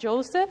life of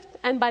Joseph,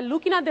 and by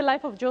looking at the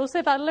life of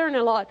Joseph, I learned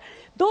a lot.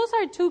 Those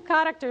are 2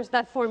 characters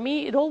that for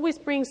me, it always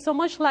brings so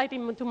much light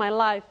into my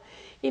life.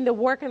 in the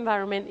work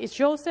environment is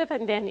Joseph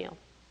and Daniel.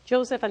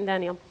 Joseph and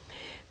Daniel.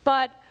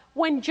 But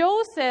when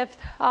Joseph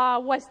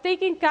was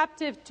taken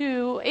captive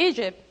to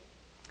Egypt,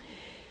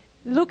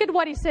 look at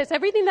what he says.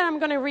 Everything that I'm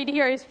going to read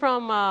here is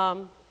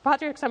from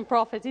Patriarchs and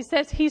Prophets. He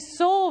says, his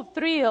soul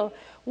thrilled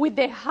with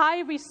the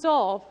high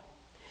resolve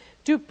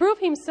to prove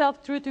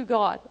himself true to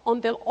God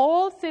under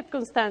all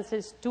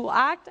circumstances, to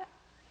act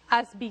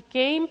as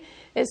became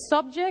a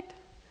subject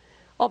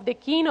of the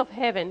King of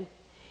heaven.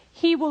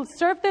 He will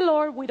serve the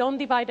Lord with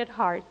undivided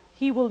heart.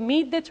 He will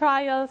meet the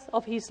trials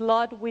of his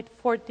lot with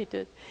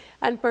fortitude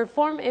and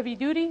perform every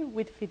duty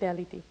with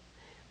fidelity.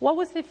 What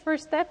was the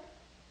first step?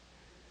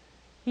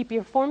 He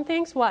performed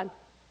things, what?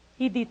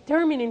 He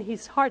determined in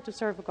his heart to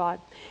serve God.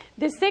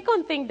 The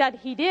second thing that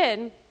he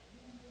did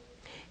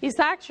is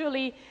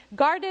actually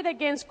guarded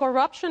against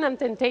corruption and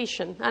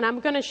temptation. And I'm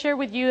going to share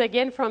with you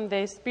again from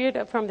the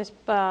spirit, from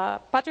the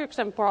Patriarchs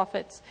and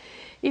Prophets.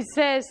 It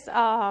says,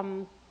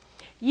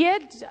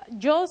 yet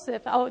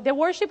Joseph, the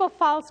worship of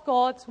false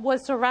gods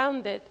was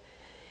surrounded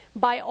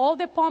by all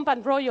the pomp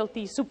and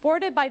royalty,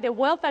 supported by the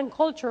wealth and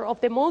culture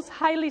of the most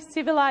highly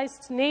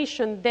civilized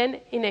nation then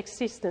in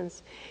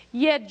existence.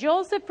 Yet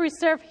Joseph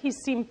preserved his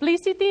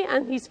simplicity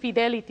and his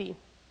fidelity.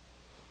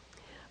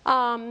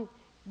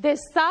 The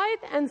sight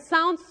and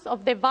sounds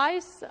of the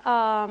vice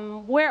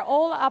were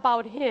all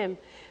about him,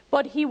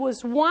 but he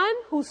was one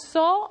who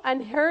saw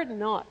and heard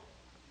not.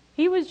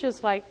 He was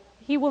just like,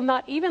 he will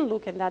not even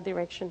look in that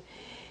direction.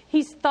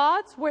 His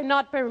thoughts were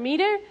not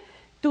permitted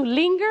to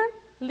linger.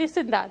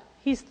 Listen to that.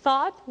 His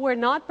thoughts were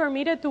not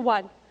permitted to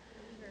what?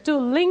 To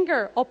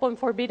linger upon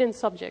forbidden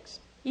subjects.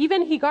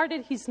 Even he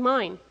guarded his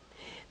mind.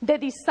 The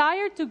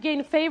desire to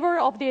gain favor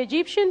of the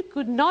Egyptian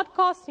could not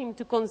cause him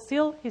to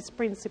conceal his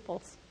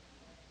principles.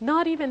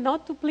 Not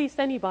to please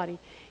anybody.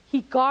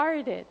 He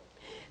guarded.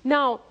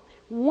 Now,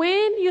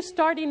 when you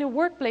start in a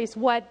workplace,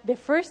 what the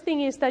first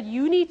thing is that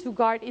you need to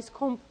guard is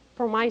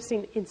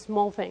compromising in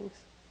small things.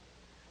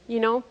 You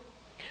know?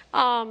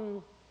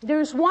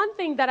 There's one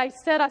thing that I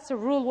set as a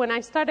rule when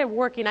I started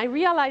working. I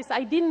realized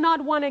I did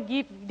not want to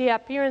give the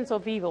appearance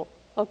of evil.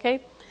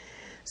 Okay?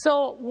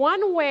 So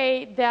one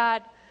way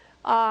that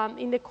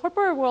in the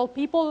corporate world,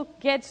 people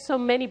get so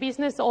many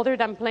business other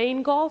than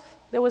playing golf.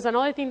 There was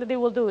another thing that they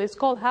will do. It's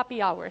called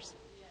happy hours.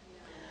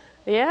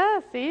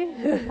 Yeah, see?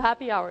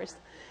 Happy hours.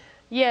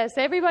 Yes,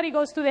 everybody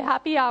goes to the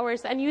happy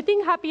hours. And you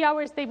think happy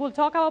hours, they will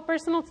talk about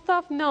personal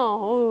stuff?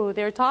 No.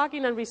 They're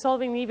talking and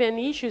resolving even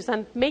issues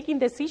and making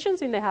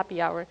decisions in the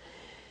happy hour.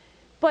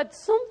 But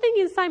something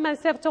inside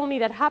myself told me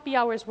that happy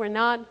hours were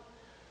not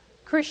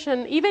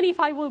Christian, even if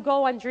I will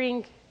go and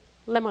drink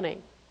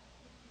lemonade.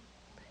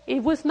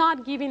 It was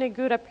not giving a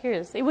good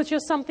appearance. It was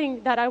just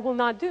something that I will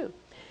not do.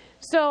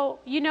 So,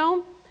 you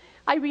know,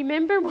 I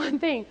remember one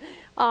thing.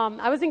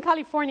 I was in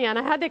California, and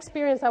I had the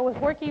experience. I was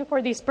working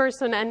for this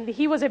person, and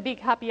he was a big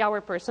happy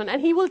hour person.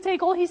 And he will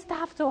take all his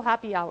staff to a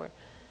happy hour.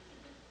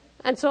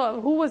 And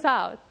so who was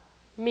out?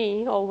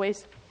 Me,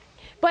 always.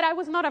 But I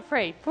was not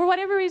afraid. For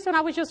whatever reason,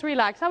 I was just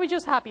relaxed. I was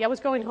just happy. I was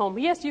going home.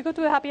 Yes, you go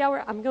to a happy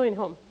hour, I'm going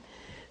home.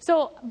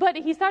 So, but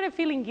he started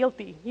feeling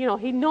guilty. You know,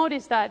 he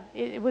noticed that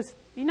it was,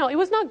 you know, it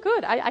was not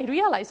good. I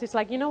realized it's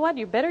like, you know what,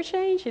 you better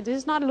change. It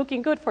is not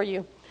looking good for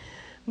you.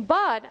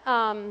 But,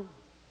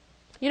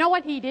 you know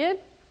what he did?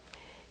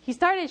 He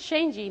started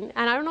changing.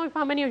 And I don't know if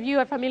how many of you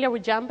are familiar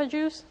with Jamba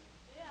Juice.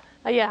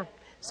 Yeah.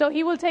 So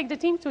he will take the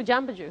team to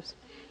Jamba Juice.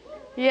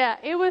 Yeah,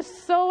 it was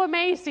so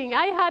amazing.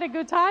 I had a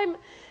good time.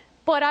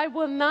 But I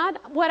will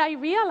not, what I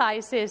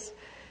realize is,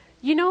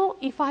 you know,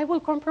 if I will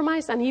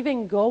compromise and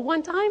even go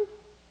one time,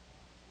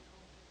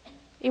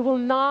 it will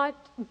not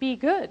be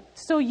good.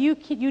 So you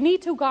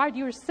need to guard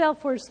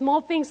yourself for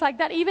small things like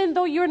that, even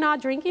though you're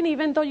not drinking,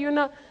 even though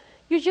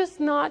you're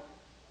just not.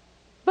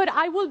 But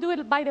I will do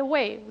it by the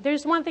way.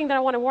 There's one thing that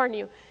I want to warn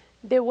you.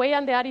 The way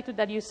and the attitude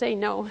that you say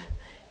no,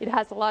 it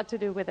has a lot to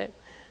do with it.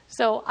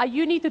 So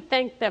you need to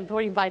thank them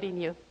for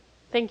inviting you.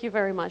 Thank you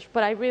very much.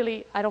 But I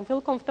don't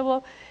feel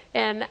comfortable.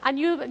 And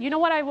you know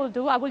what I will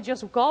do? I will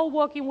just go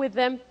walking with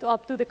them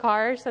up to the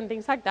cars and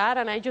things like that.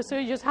 And I just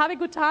have a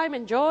good time,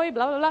 enjoy,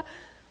 blah, blah, blah.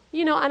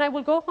 You know, and I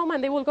will go home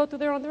and they will go to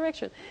their own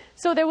direction.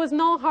 So there was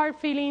no hard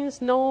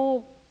feelings,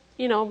 no,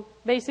 you know,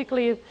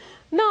 basically,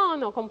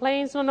 no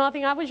complaints, no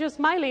nothing. I was just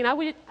smiling.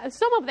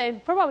 Some of them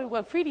probably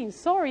were feeling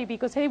sorry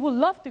because they would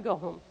love to go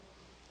home.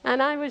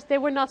 And they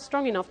were not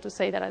strong enough to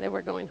say that they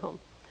were going home.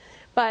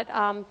 But,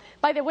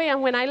 by the way,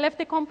 and when I left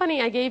the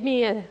company, I gave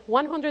me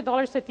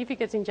 $100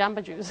 certificates in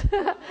Jamba Juice.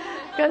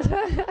 Because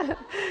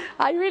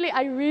I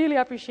really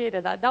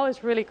appreciated that. That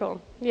was really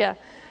cool. Yeah,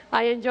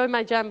 I enjoyed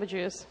my Jamba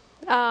Juice.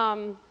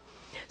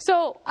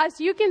 So, as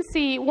you can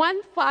see,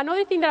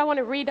 another thing that I want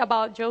to read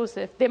about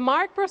Joseph, the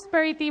marked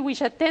prosperity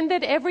which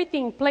attended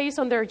everything placed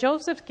under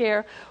Joseph's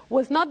care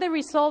was not the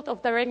result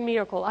of direct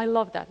miracle. I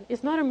love that.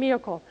 It's not a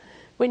miracle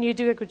when you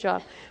do a good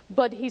job.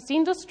 But his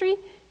industry,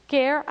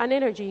 care, and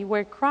energy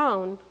were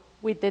crowned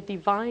with the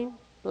divine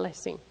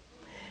blessing.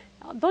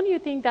 Don't you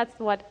think that's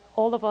what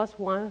all of us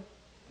want?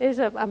 It's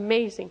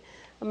amazing,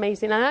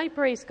 amazing. And I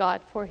praise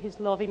God for his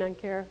loving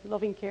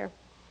care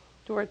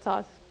towards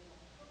us.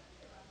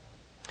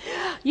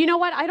 You know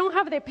what? I don't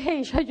have the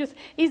page.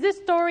 Is this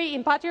story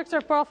in Patriarchs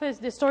or Prophets,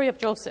 the story of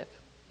Joseph.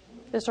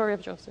 The story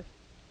of Joseph.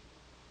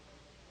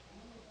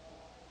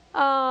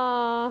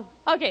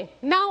 Okay,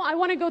 now I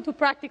want to go to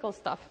practical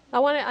stuff.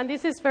 And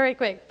this is very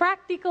quick.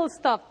 Practical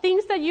stuff,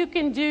 things that you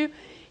can do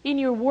in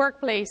your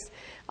workplace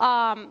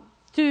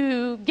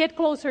to get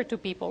closer to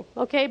people,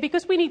 okay?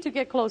 Because we need to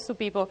get close to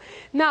people.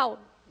 Now,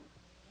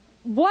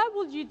 what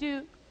would you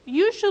do?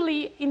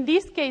 Usually, in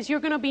this case, you're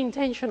going to be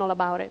intentional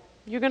about it.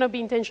 You're going to be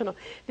intentional.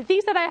 The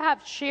things that I have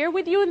shared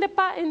with you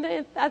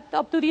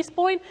up to this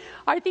point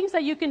are things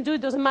that you can do.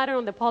 It doesn't matter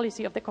on the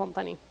policy of the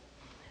company.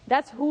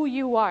 That's who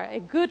you are, a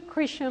good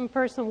Christian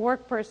person,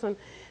 work person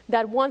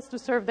that wants to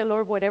serve the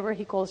Lord whatever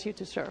He calls you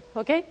to serve,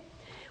 okay?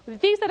 The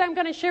things that I'm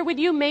going to share with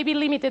you may be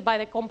limited by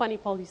the company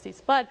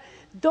policies, but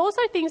those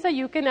are things that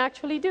you can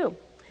actually do.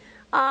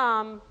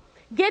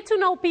 Get to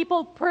know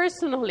people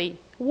personally.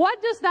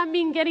 What does that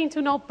mean, getting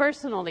to know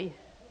personally?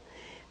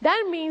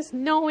 That means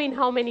knowing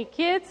how many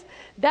kids.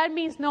 That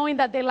means knowing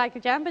that they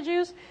like Jamba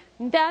Juice.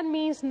 That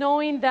means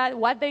knowing that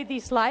what they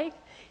dislike.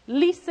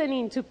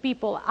 Listening to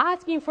people,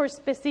 asking for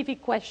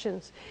specific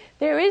questions.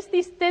 There is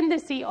this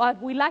tendency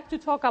of we like to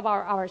talk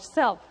about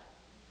ourselves.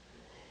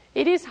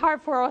 It is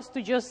hard for us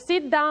to just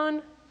sit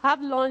down,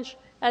 have lunch,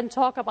 and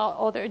talk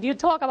about you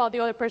talk about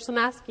the other person,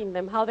 asking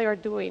them how they are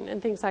doing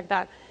and things like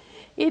that.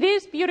 It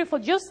is beautiful.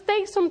 Just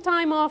take some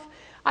time off.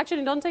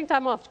 Actually, don't take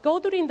time off. Go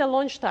during the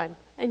lunchtime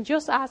and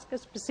just ask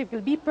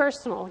specifically. Be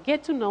personal.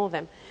 Get to know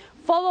them.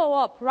 Follow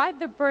up. Write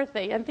their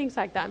birthday and things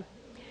like that.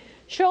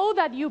 Show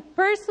that you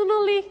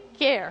personally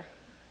care.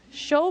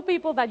 Show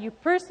people that you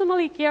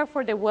personally care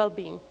for their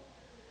well-being.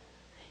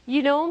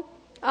 You know,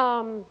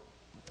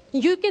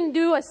 you can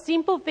do as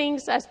simple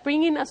things as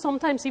bringing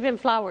sometimes even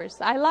flowers.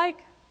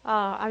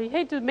 I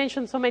hate to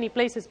mention so many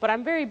places, but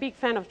I'm a very big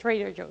fan of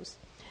Trader Joe's.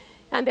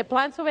 And the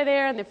plants over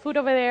there and the food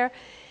over there.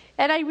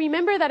 And I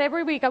remember that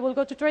every week I will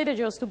go to Trader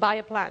Joe's to buy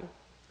a plant.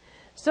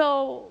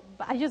 So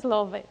I just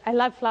love it. I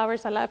love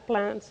flowers. I love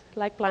plants.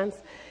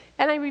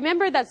 And I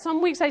remember that some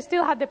weeks I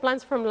still had the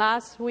plants from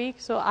last week,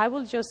 so I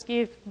will just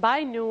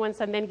buy new ones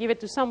and then give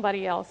it to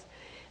somebody else.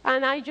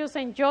 And I just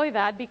enjoy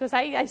that because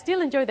I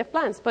still enjoy the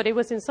plants, but it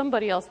was in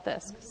somebody else's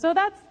desk. So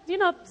that's,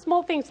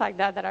 small things like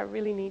that I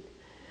really need.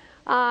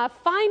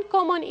 Find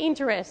common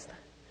interest.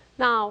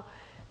 Now,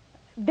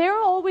 there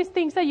are always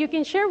things that you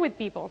can share with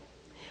people.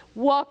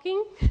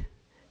 Walking,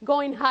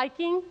 going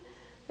hiking,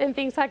 and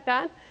things like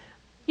that.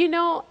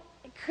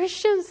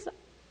 Christians,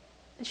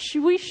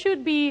 we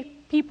should be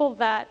people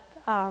that,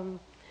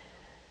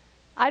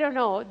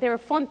 they're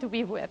fun to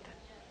be with,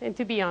 and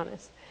to be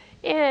honest.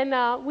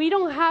 And we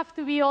don't have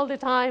to be all the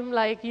time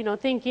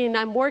thinking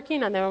I'm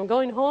working and then I'm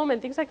going home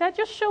and things like that.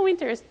 Just show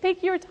interest.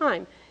 Take your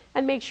time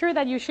and make sure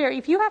that you share.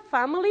 If you have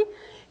family,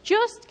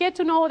 just get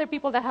to know other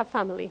people that have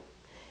family.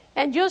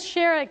 And just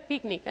share a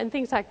picnic and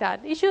things like that.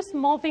 It's just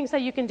small things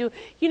that you can do.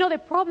 The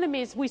problem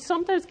is we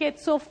sometimes get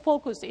so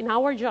focused in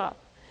our job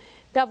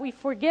that we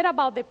forget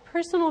about the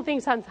personal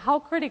things and how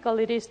critical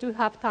it is to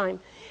have time.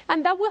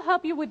 And that will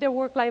help you with the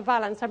work-life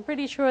balance. I'm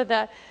pretty sure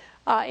that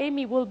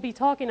Amy will be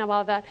talking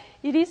about that.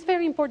 It is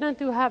very important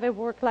to have a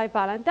work-life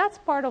balance. That's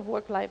part of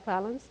work-life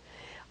balance.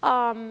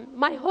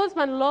 My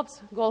husband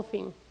loves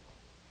golfing.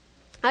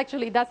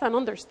 Actually, that's an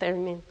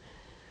understatement.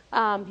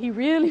 He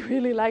really,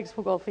 really likes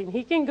golfing.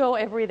 He can go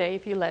every day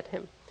if you let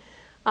him.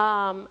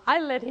 I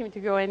let him to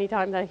go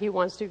anytime that he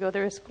wants to go.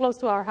 There's close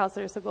to our house,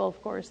 there's a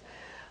golf course.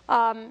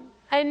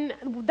 And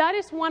that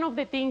is one of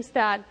the things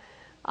that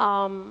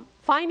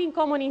finding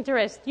common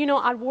interest.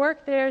 At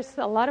work, there's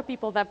a lot of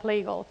people that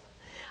play golf.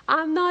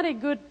 I'm not a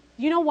good,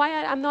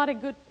 why I'm not a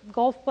good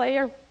golf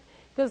player?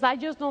 Because I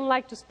just don't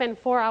like to spend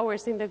 4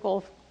 hours in the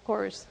golf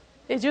course.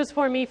 It's just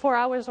for me 4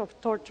 hours of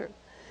torture.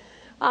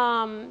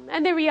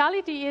 And the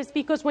reality is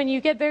because when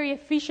you get very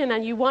efficient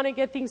and you want to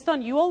get things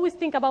done, you always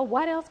think about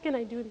what else can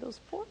I do in those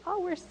 4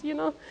 hours,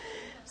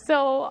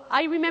 So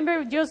I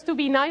remember just to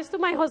be nice to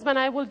my husband,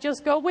 I will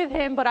just go with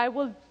him, but I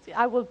will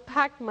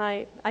pack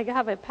I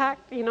have a pack,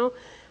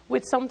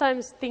 with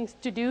sometimes things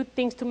to do,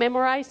 things to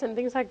memorize and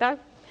things like that.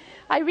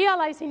 I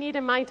realized he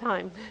needed my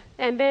time.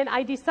 And then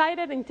I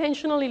decided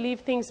intentionally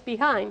leave things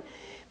behind.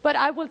 But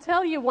I will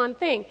tell you one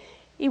thing.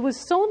 It was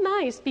so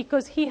nice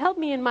because he helped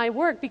me in my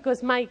work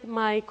because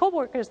my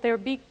coworkers, they're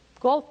big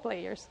golf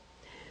players.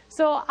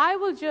 So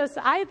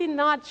I did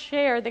not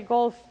share the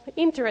golf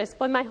interest,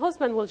 but my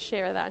husband will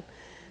share that.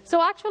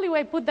 So actually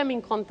I put them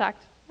in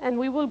contact and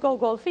we will go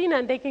golfing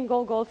and they can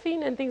go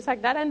golfing and things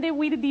like that. And then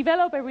we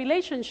develop a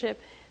relationship,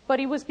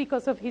 but it was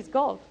because of his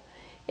golf.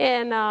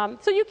 And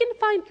so you can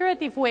find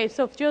creative ways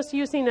of just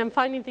using and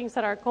finding things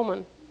that are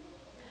common.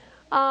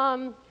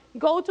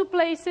 Go to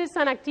places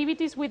and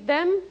activities with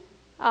them.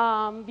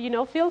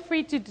 Feel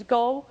free to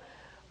go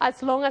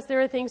as long as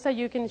there are things that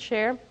you can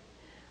share.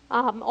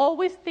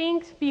 Always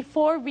think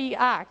before we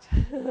act.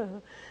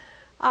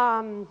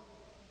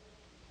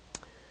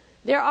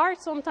 There are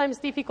sometimes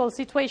difficult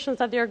situations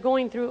that they're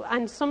going through,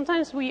 and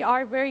sometimes we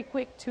are very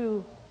quick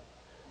to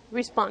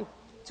respond,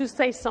 to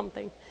say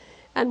something.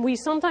 And we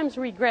sometimes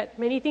regret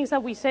many things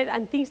that we said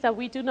and things that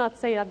we do not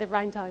say at the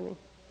right timing.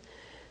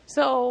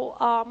 So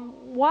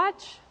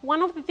watch.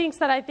 One of the things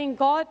that I think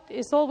God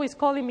is always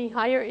calling me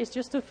higher is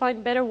just to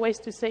find better ways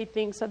to say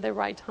things at the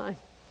right time.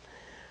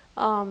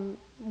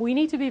 We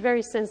need to be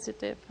very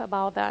sensitive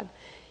about that.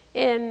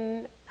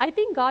 And I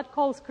think God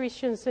calls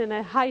Christians in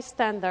a high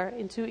standard,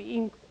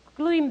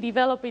 including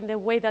developing the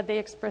way that they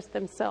express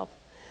themselves.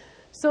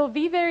 So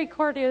be very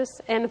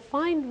courteous and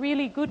find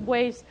really good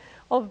ways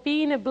of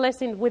being a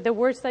blessing with the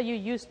words that you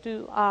use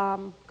to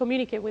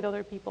communicate with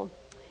other people.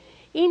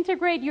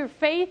 Integrate your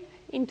faith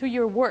into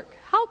your work.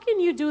 How can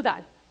you do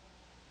that?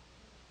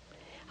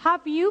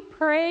 Have you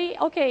prayed?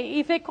 Okay,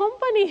 if a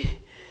company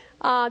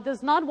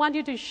does not want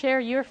you to share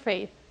your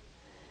faith,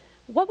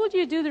 what would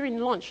you do during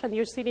lunch and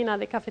you're sitting at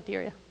the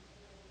cafeteria?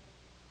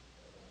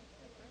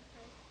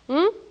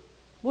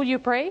 Would you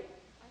pray?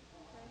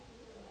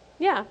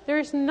 Yeah,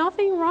 there's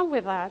nothing wrong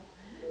with that.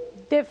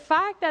 The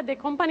fact that the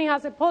company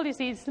has a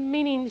policy is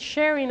meaning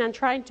sharing and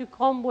trying to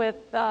come with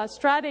a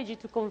strategy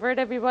to convert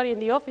everybody in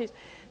the office.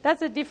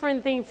 That's a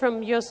different thing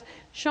from just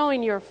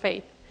showing your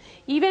faith.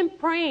 Even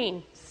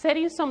praying,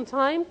 setting some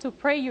time to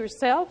pray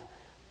yourself,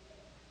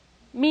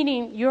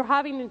 meaning you're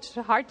having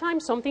a hard time,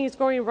 something is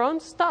going wrong,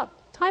 stop.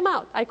 Time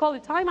out. I call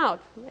it time out.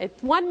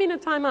 It's 1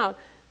 minute time out.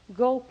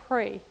 Go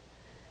pray.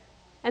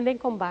 And then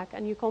come back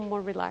and you come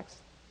more relaxed.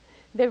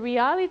 The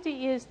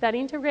reality is that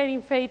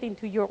integrating faith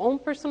into your own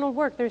personal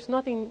work,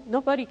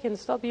 nobody can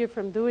stop you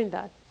from doing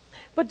that.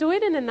 But do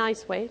it in a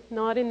nice way,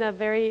 not in a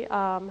very,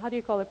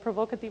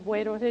 provocative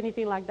way or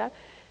anything like that.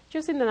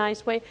 Just in a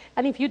nice way.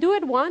 And if you do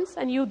it once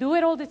and you do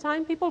it all the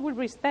time, people will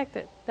respect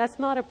it. That's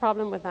not a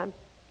problem with them.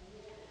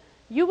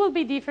 You will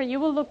be different, you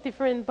will look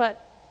different,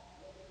 but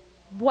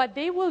what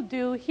they will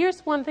do,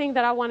 here's one thing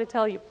that I want to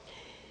tell you.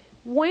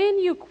 When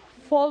you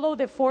follow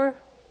the 4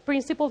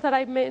 principles that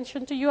I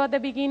mentioned to you at the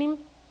beginning,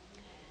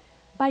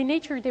 by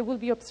nature they will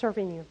be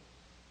observing you.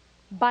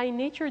 By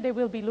nature they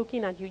will be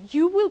looking at you.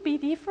 You will be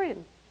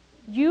different.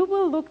 You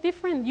will look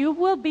different. You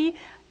will be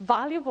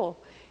valuable.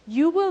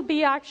 You will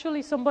be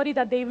actually somebody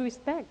that they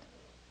respect.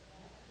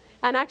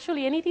 And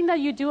actually anything that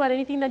you do and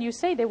anything that you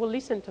say, they will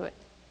listen to it.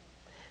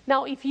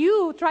 Now, if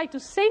you try to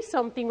say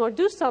something or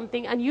do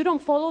something and you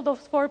don't follow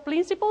those 4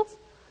 principles,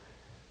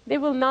 they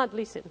will not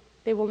listen.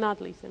 They will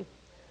not listen.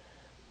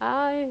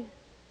 We're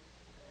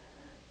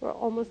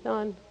almost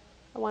done.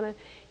 I want to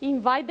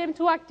invite them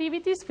to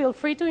activities. Feel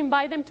free to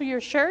invite them to your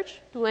church,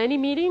 to any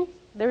meeting.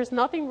 There's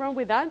nothing wrong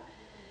with that.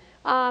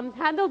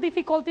 Handle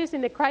difficulties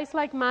in a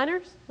Christ-like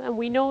manners, and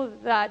we know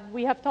that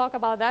we have talked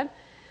about that.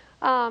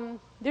 I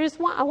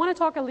want to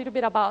talk a little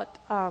bit about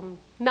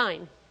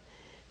 9.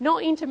 No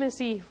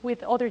intimacy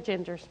with other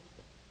genders.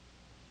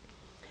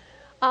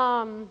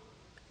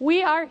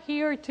 We are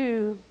here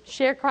to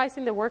share Christ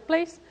in the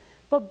workplace,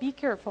 but be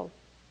careful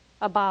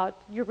about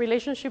your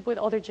relationship with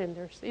other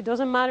genders. It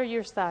doesn't matter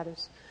your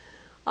status.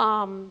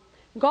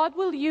 God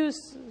will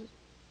use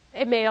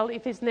a male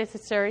if it's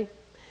necessary.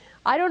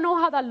 I don't know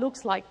how that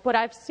looks like, but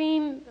I've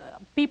seen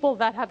people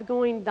that have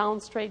going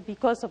down straight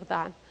because of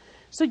that.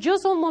 So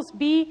just almost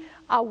be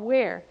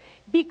aware.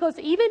 Because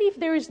even if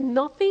there is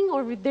nothing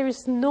or there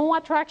is no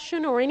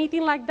attraction or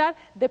anything like that,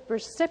 the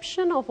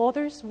perception of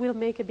others will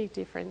make a big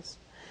difference.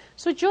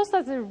 So just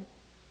as a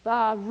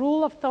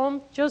rule of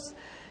thumb, just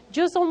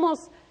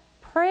almost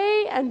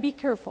pray and be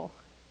careful.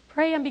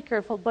 Pray and be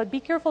careful, but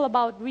be careful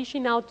about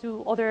reaching out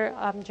to other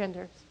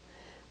genders.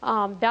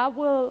 That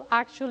will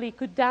actually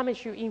could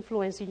damage your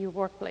influence in your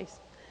workplace.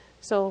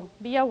 So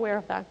be aware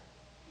of that.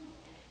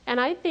 And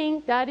I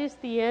think that is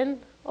the end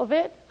of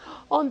it.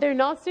 Under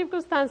no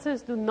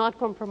circumstances, do not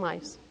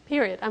compromise.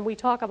 Period. And we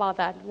talk about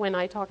that when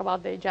I talk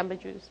about the Jamba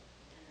Jews.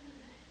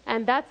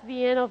 And that's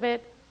the end of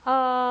it.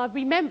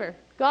 Remember,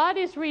 God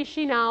is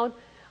reaching out.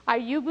 Are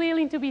you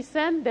willing to be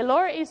sent? The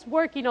Lord is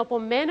working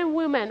upon men and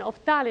women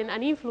of talent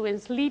and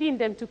influence, leading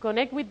them to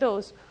connect with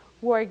those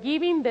who are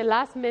giving the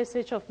last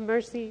message of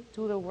mercy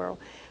to the world.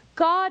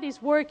 God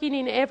is working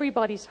in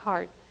everybody's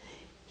heart.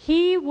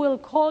 He will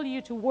call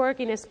you to work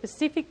in a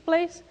specific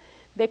place.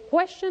 The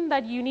question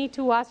that you need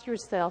to ask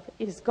yourself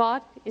is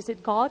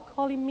it God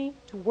calling me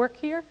to work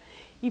here?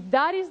 If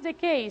that is the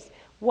case,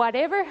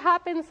 whatever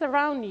happens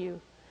around you,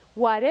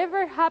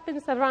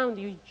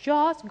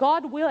 just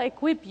God will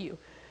equip you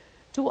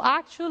to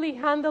actually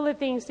handle the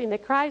things in the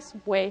Christ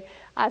way,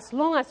 as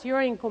long as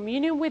you're in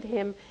communion with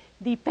Him,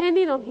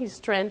 depending on His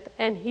strength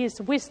and His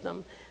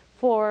wisdom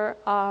for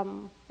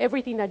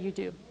everything that you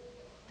do.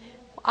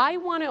 I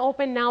want to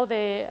open now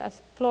the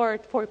floor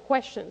for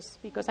questions,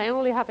 because I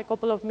only have a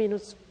couple of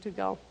minutes to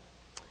go.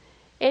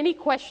 Any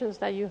questions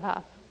that you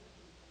have?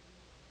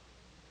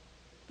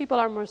 People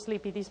are more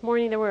sleepy. This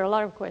morning there were a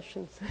lot of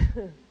questions.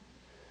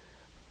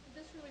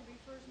 This really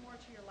refers more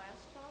to your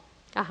last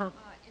talk.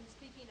 In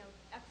speaking of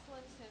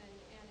excellence and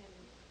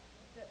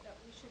that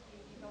we should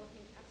be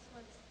developing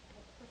excellence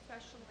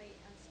professionally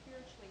and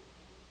spiritually,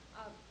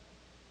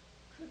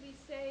 could we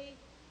say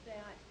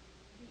that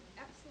the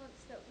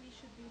excellence that we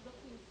should be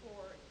looking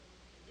for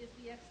is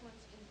the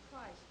excellence in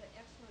Christ, the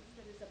excellence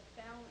that is a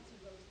balance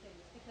of those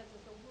things, because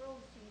as the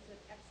world sees it,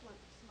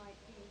 excellence might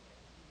be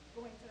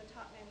going for the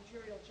top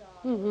managerial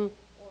job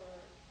or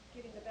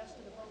getting the best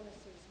of the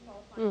bonuses,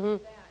 qualifying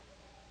for that.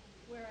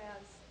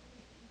 Whereas,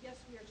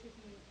 yes, we are to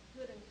be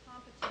good and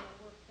competent at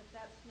work, but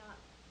that's not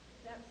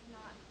the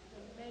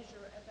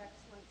measure of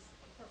excellence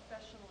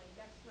professionally.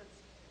 Excellence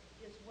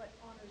is what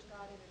honors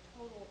God in a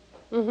total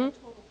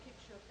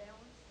picture of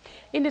balance.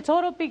 In the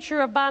total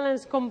picture of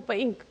balance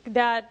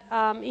that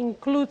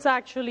includes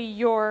actually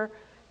your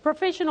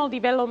professional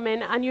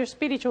development and your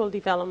spiritual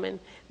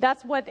development.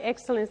 That's what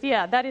excellence,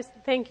 that is,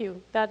 thank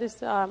you. That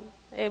is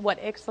what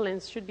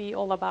excellence should be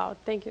all about.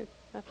 Thank you.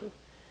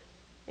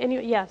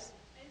 Yes.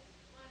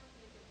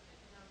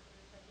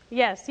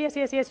 Yes,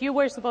 you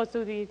were supposed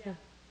to be. There was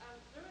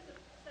a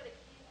set of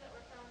keys that were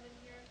found in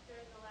here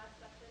during the last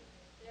session.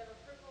 They have a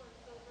purple and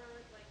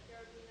silver, like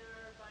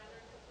carabiner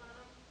binder clip on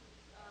them,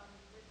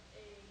 with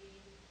a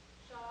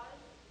Shaw's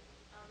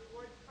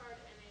rewards card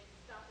and a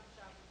Stop and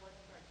Shop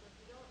rewards card. So if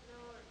you don't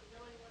know, or if you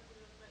know anyone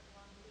who has went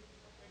along the week,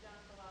 they're down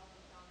at the loft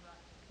and found that.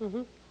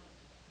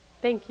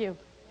 Thank you.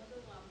 Another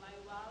one, my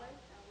wallet,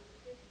 I was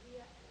just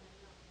here and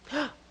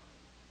I know.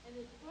 And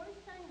it's the first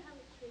time I have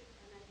a trip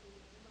and I think,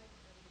 oh my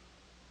God.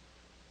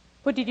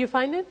 But did you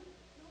find it?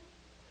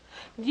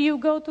 No. Do you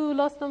go to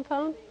Lost and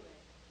Found?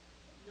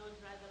 No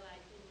driver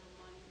license, no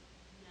money,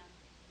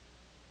 nothing.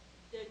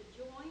 The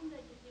joint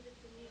that you give it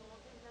to me, all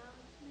the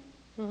announcements,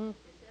 the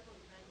devil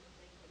trying to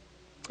take it.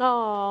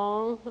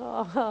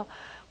 Oh.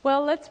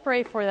 Well, let's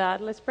pray for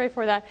that.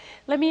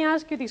 Let me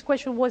ask you this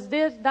question. Was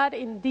that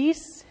in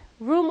this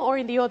room or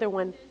in the other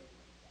one?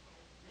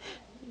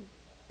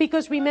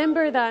 Because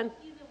remember that... Either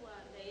one,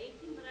 the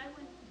 18, but I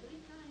went 3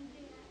 times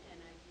there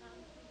and I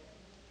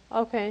found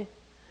it.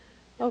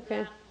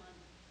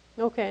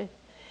 Okay.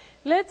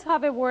 Let's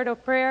have a word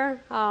of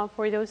prayer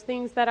for those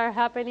things that are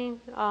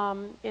happening.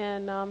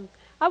 And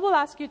I will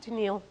ask you to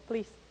kneel,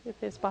 please,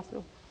 if it's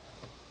possible.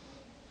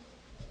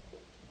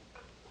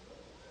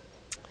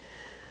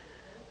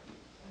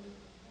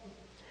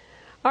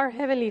 Our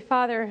Heavenly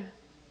Father,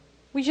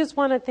 we just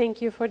want to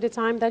thank you for the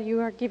time that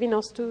you are giving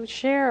us to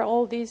share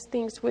all these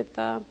things with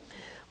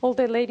all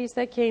the ladies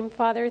that came.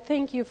 Father,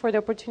 thank you for the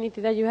opportunity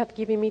that you have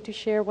given me to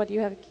share what you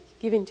have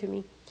given to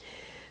me.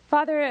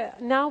 Father,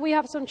 now we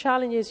have some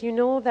challenges. You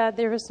know that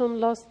there are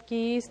some lost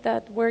keys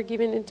that were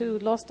given into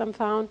Lost and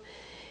Found.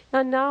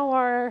 And now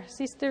our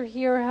sister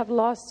here have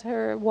lost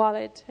her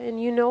wallet.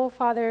 And you know,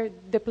 Father,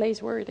 the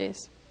place where it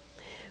is.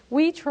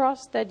 We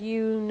trust that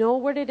you know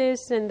where it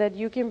is and that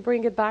you can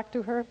bring it back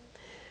to her.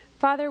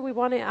 Father, we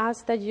want to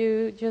ask that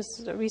you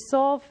just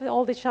resolve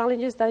all the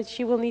challenges that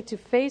she will need to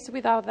face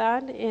without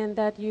that, and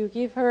that you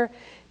give her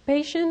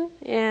patience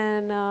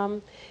and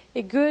a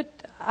good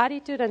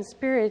attitude and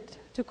spirit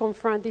to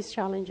confront these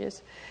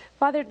challenges.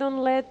 Father, don't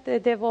let the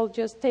devil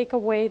just take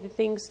away the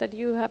things that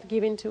you have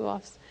given to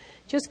us.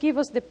 Just give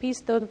us the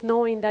peace of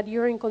knowing that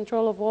you're in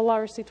control of all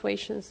our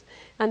situations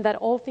and that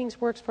all things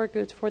work for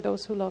good for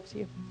those who love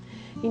you.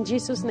 In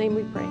Jesus' name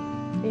we pray.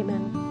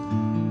 Amen.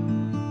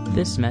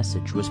 This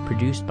message was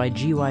produced by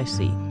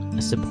GYC,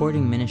 a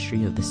supporting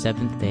ministry of the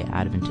Seventh-day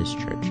Adventist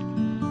Church.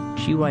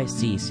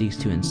 GYC seeks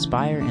to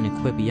inspire and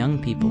equip young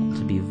people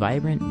to be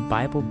vibrant,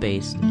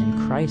 Bible-based, and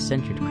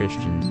Christ-centered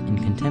Christians in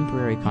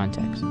contemporary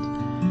contexts.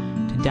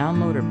 To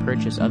download or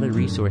purchase other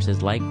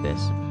resources like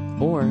this,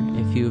 or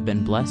if you have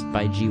been blessed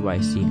by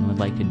GYC and would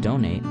like to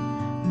donate,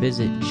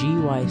 visit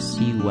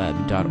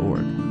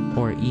gycweb.org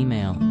or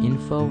email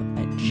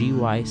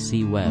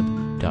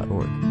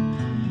info@gycweb.org.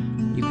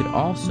 You could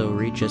also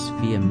reach us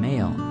via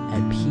mail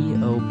at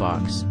P.O.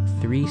 Box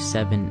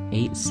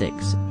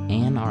 3786,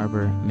 Ann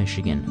Arbor,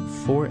 Michigan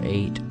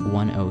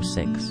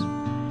 48106.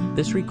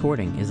 This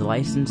recording is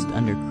licensed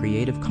under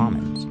Creative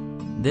Commons.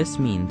 This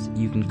means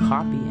you can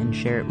copy and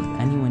share it with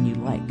anyone you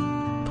like.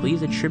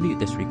 Please attribute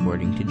this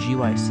recording to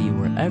GYC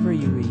wherever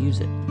you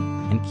reuse it,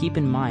 and keep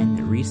in mind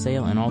that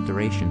resale and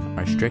alteration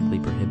are strictly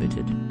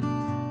prohibited.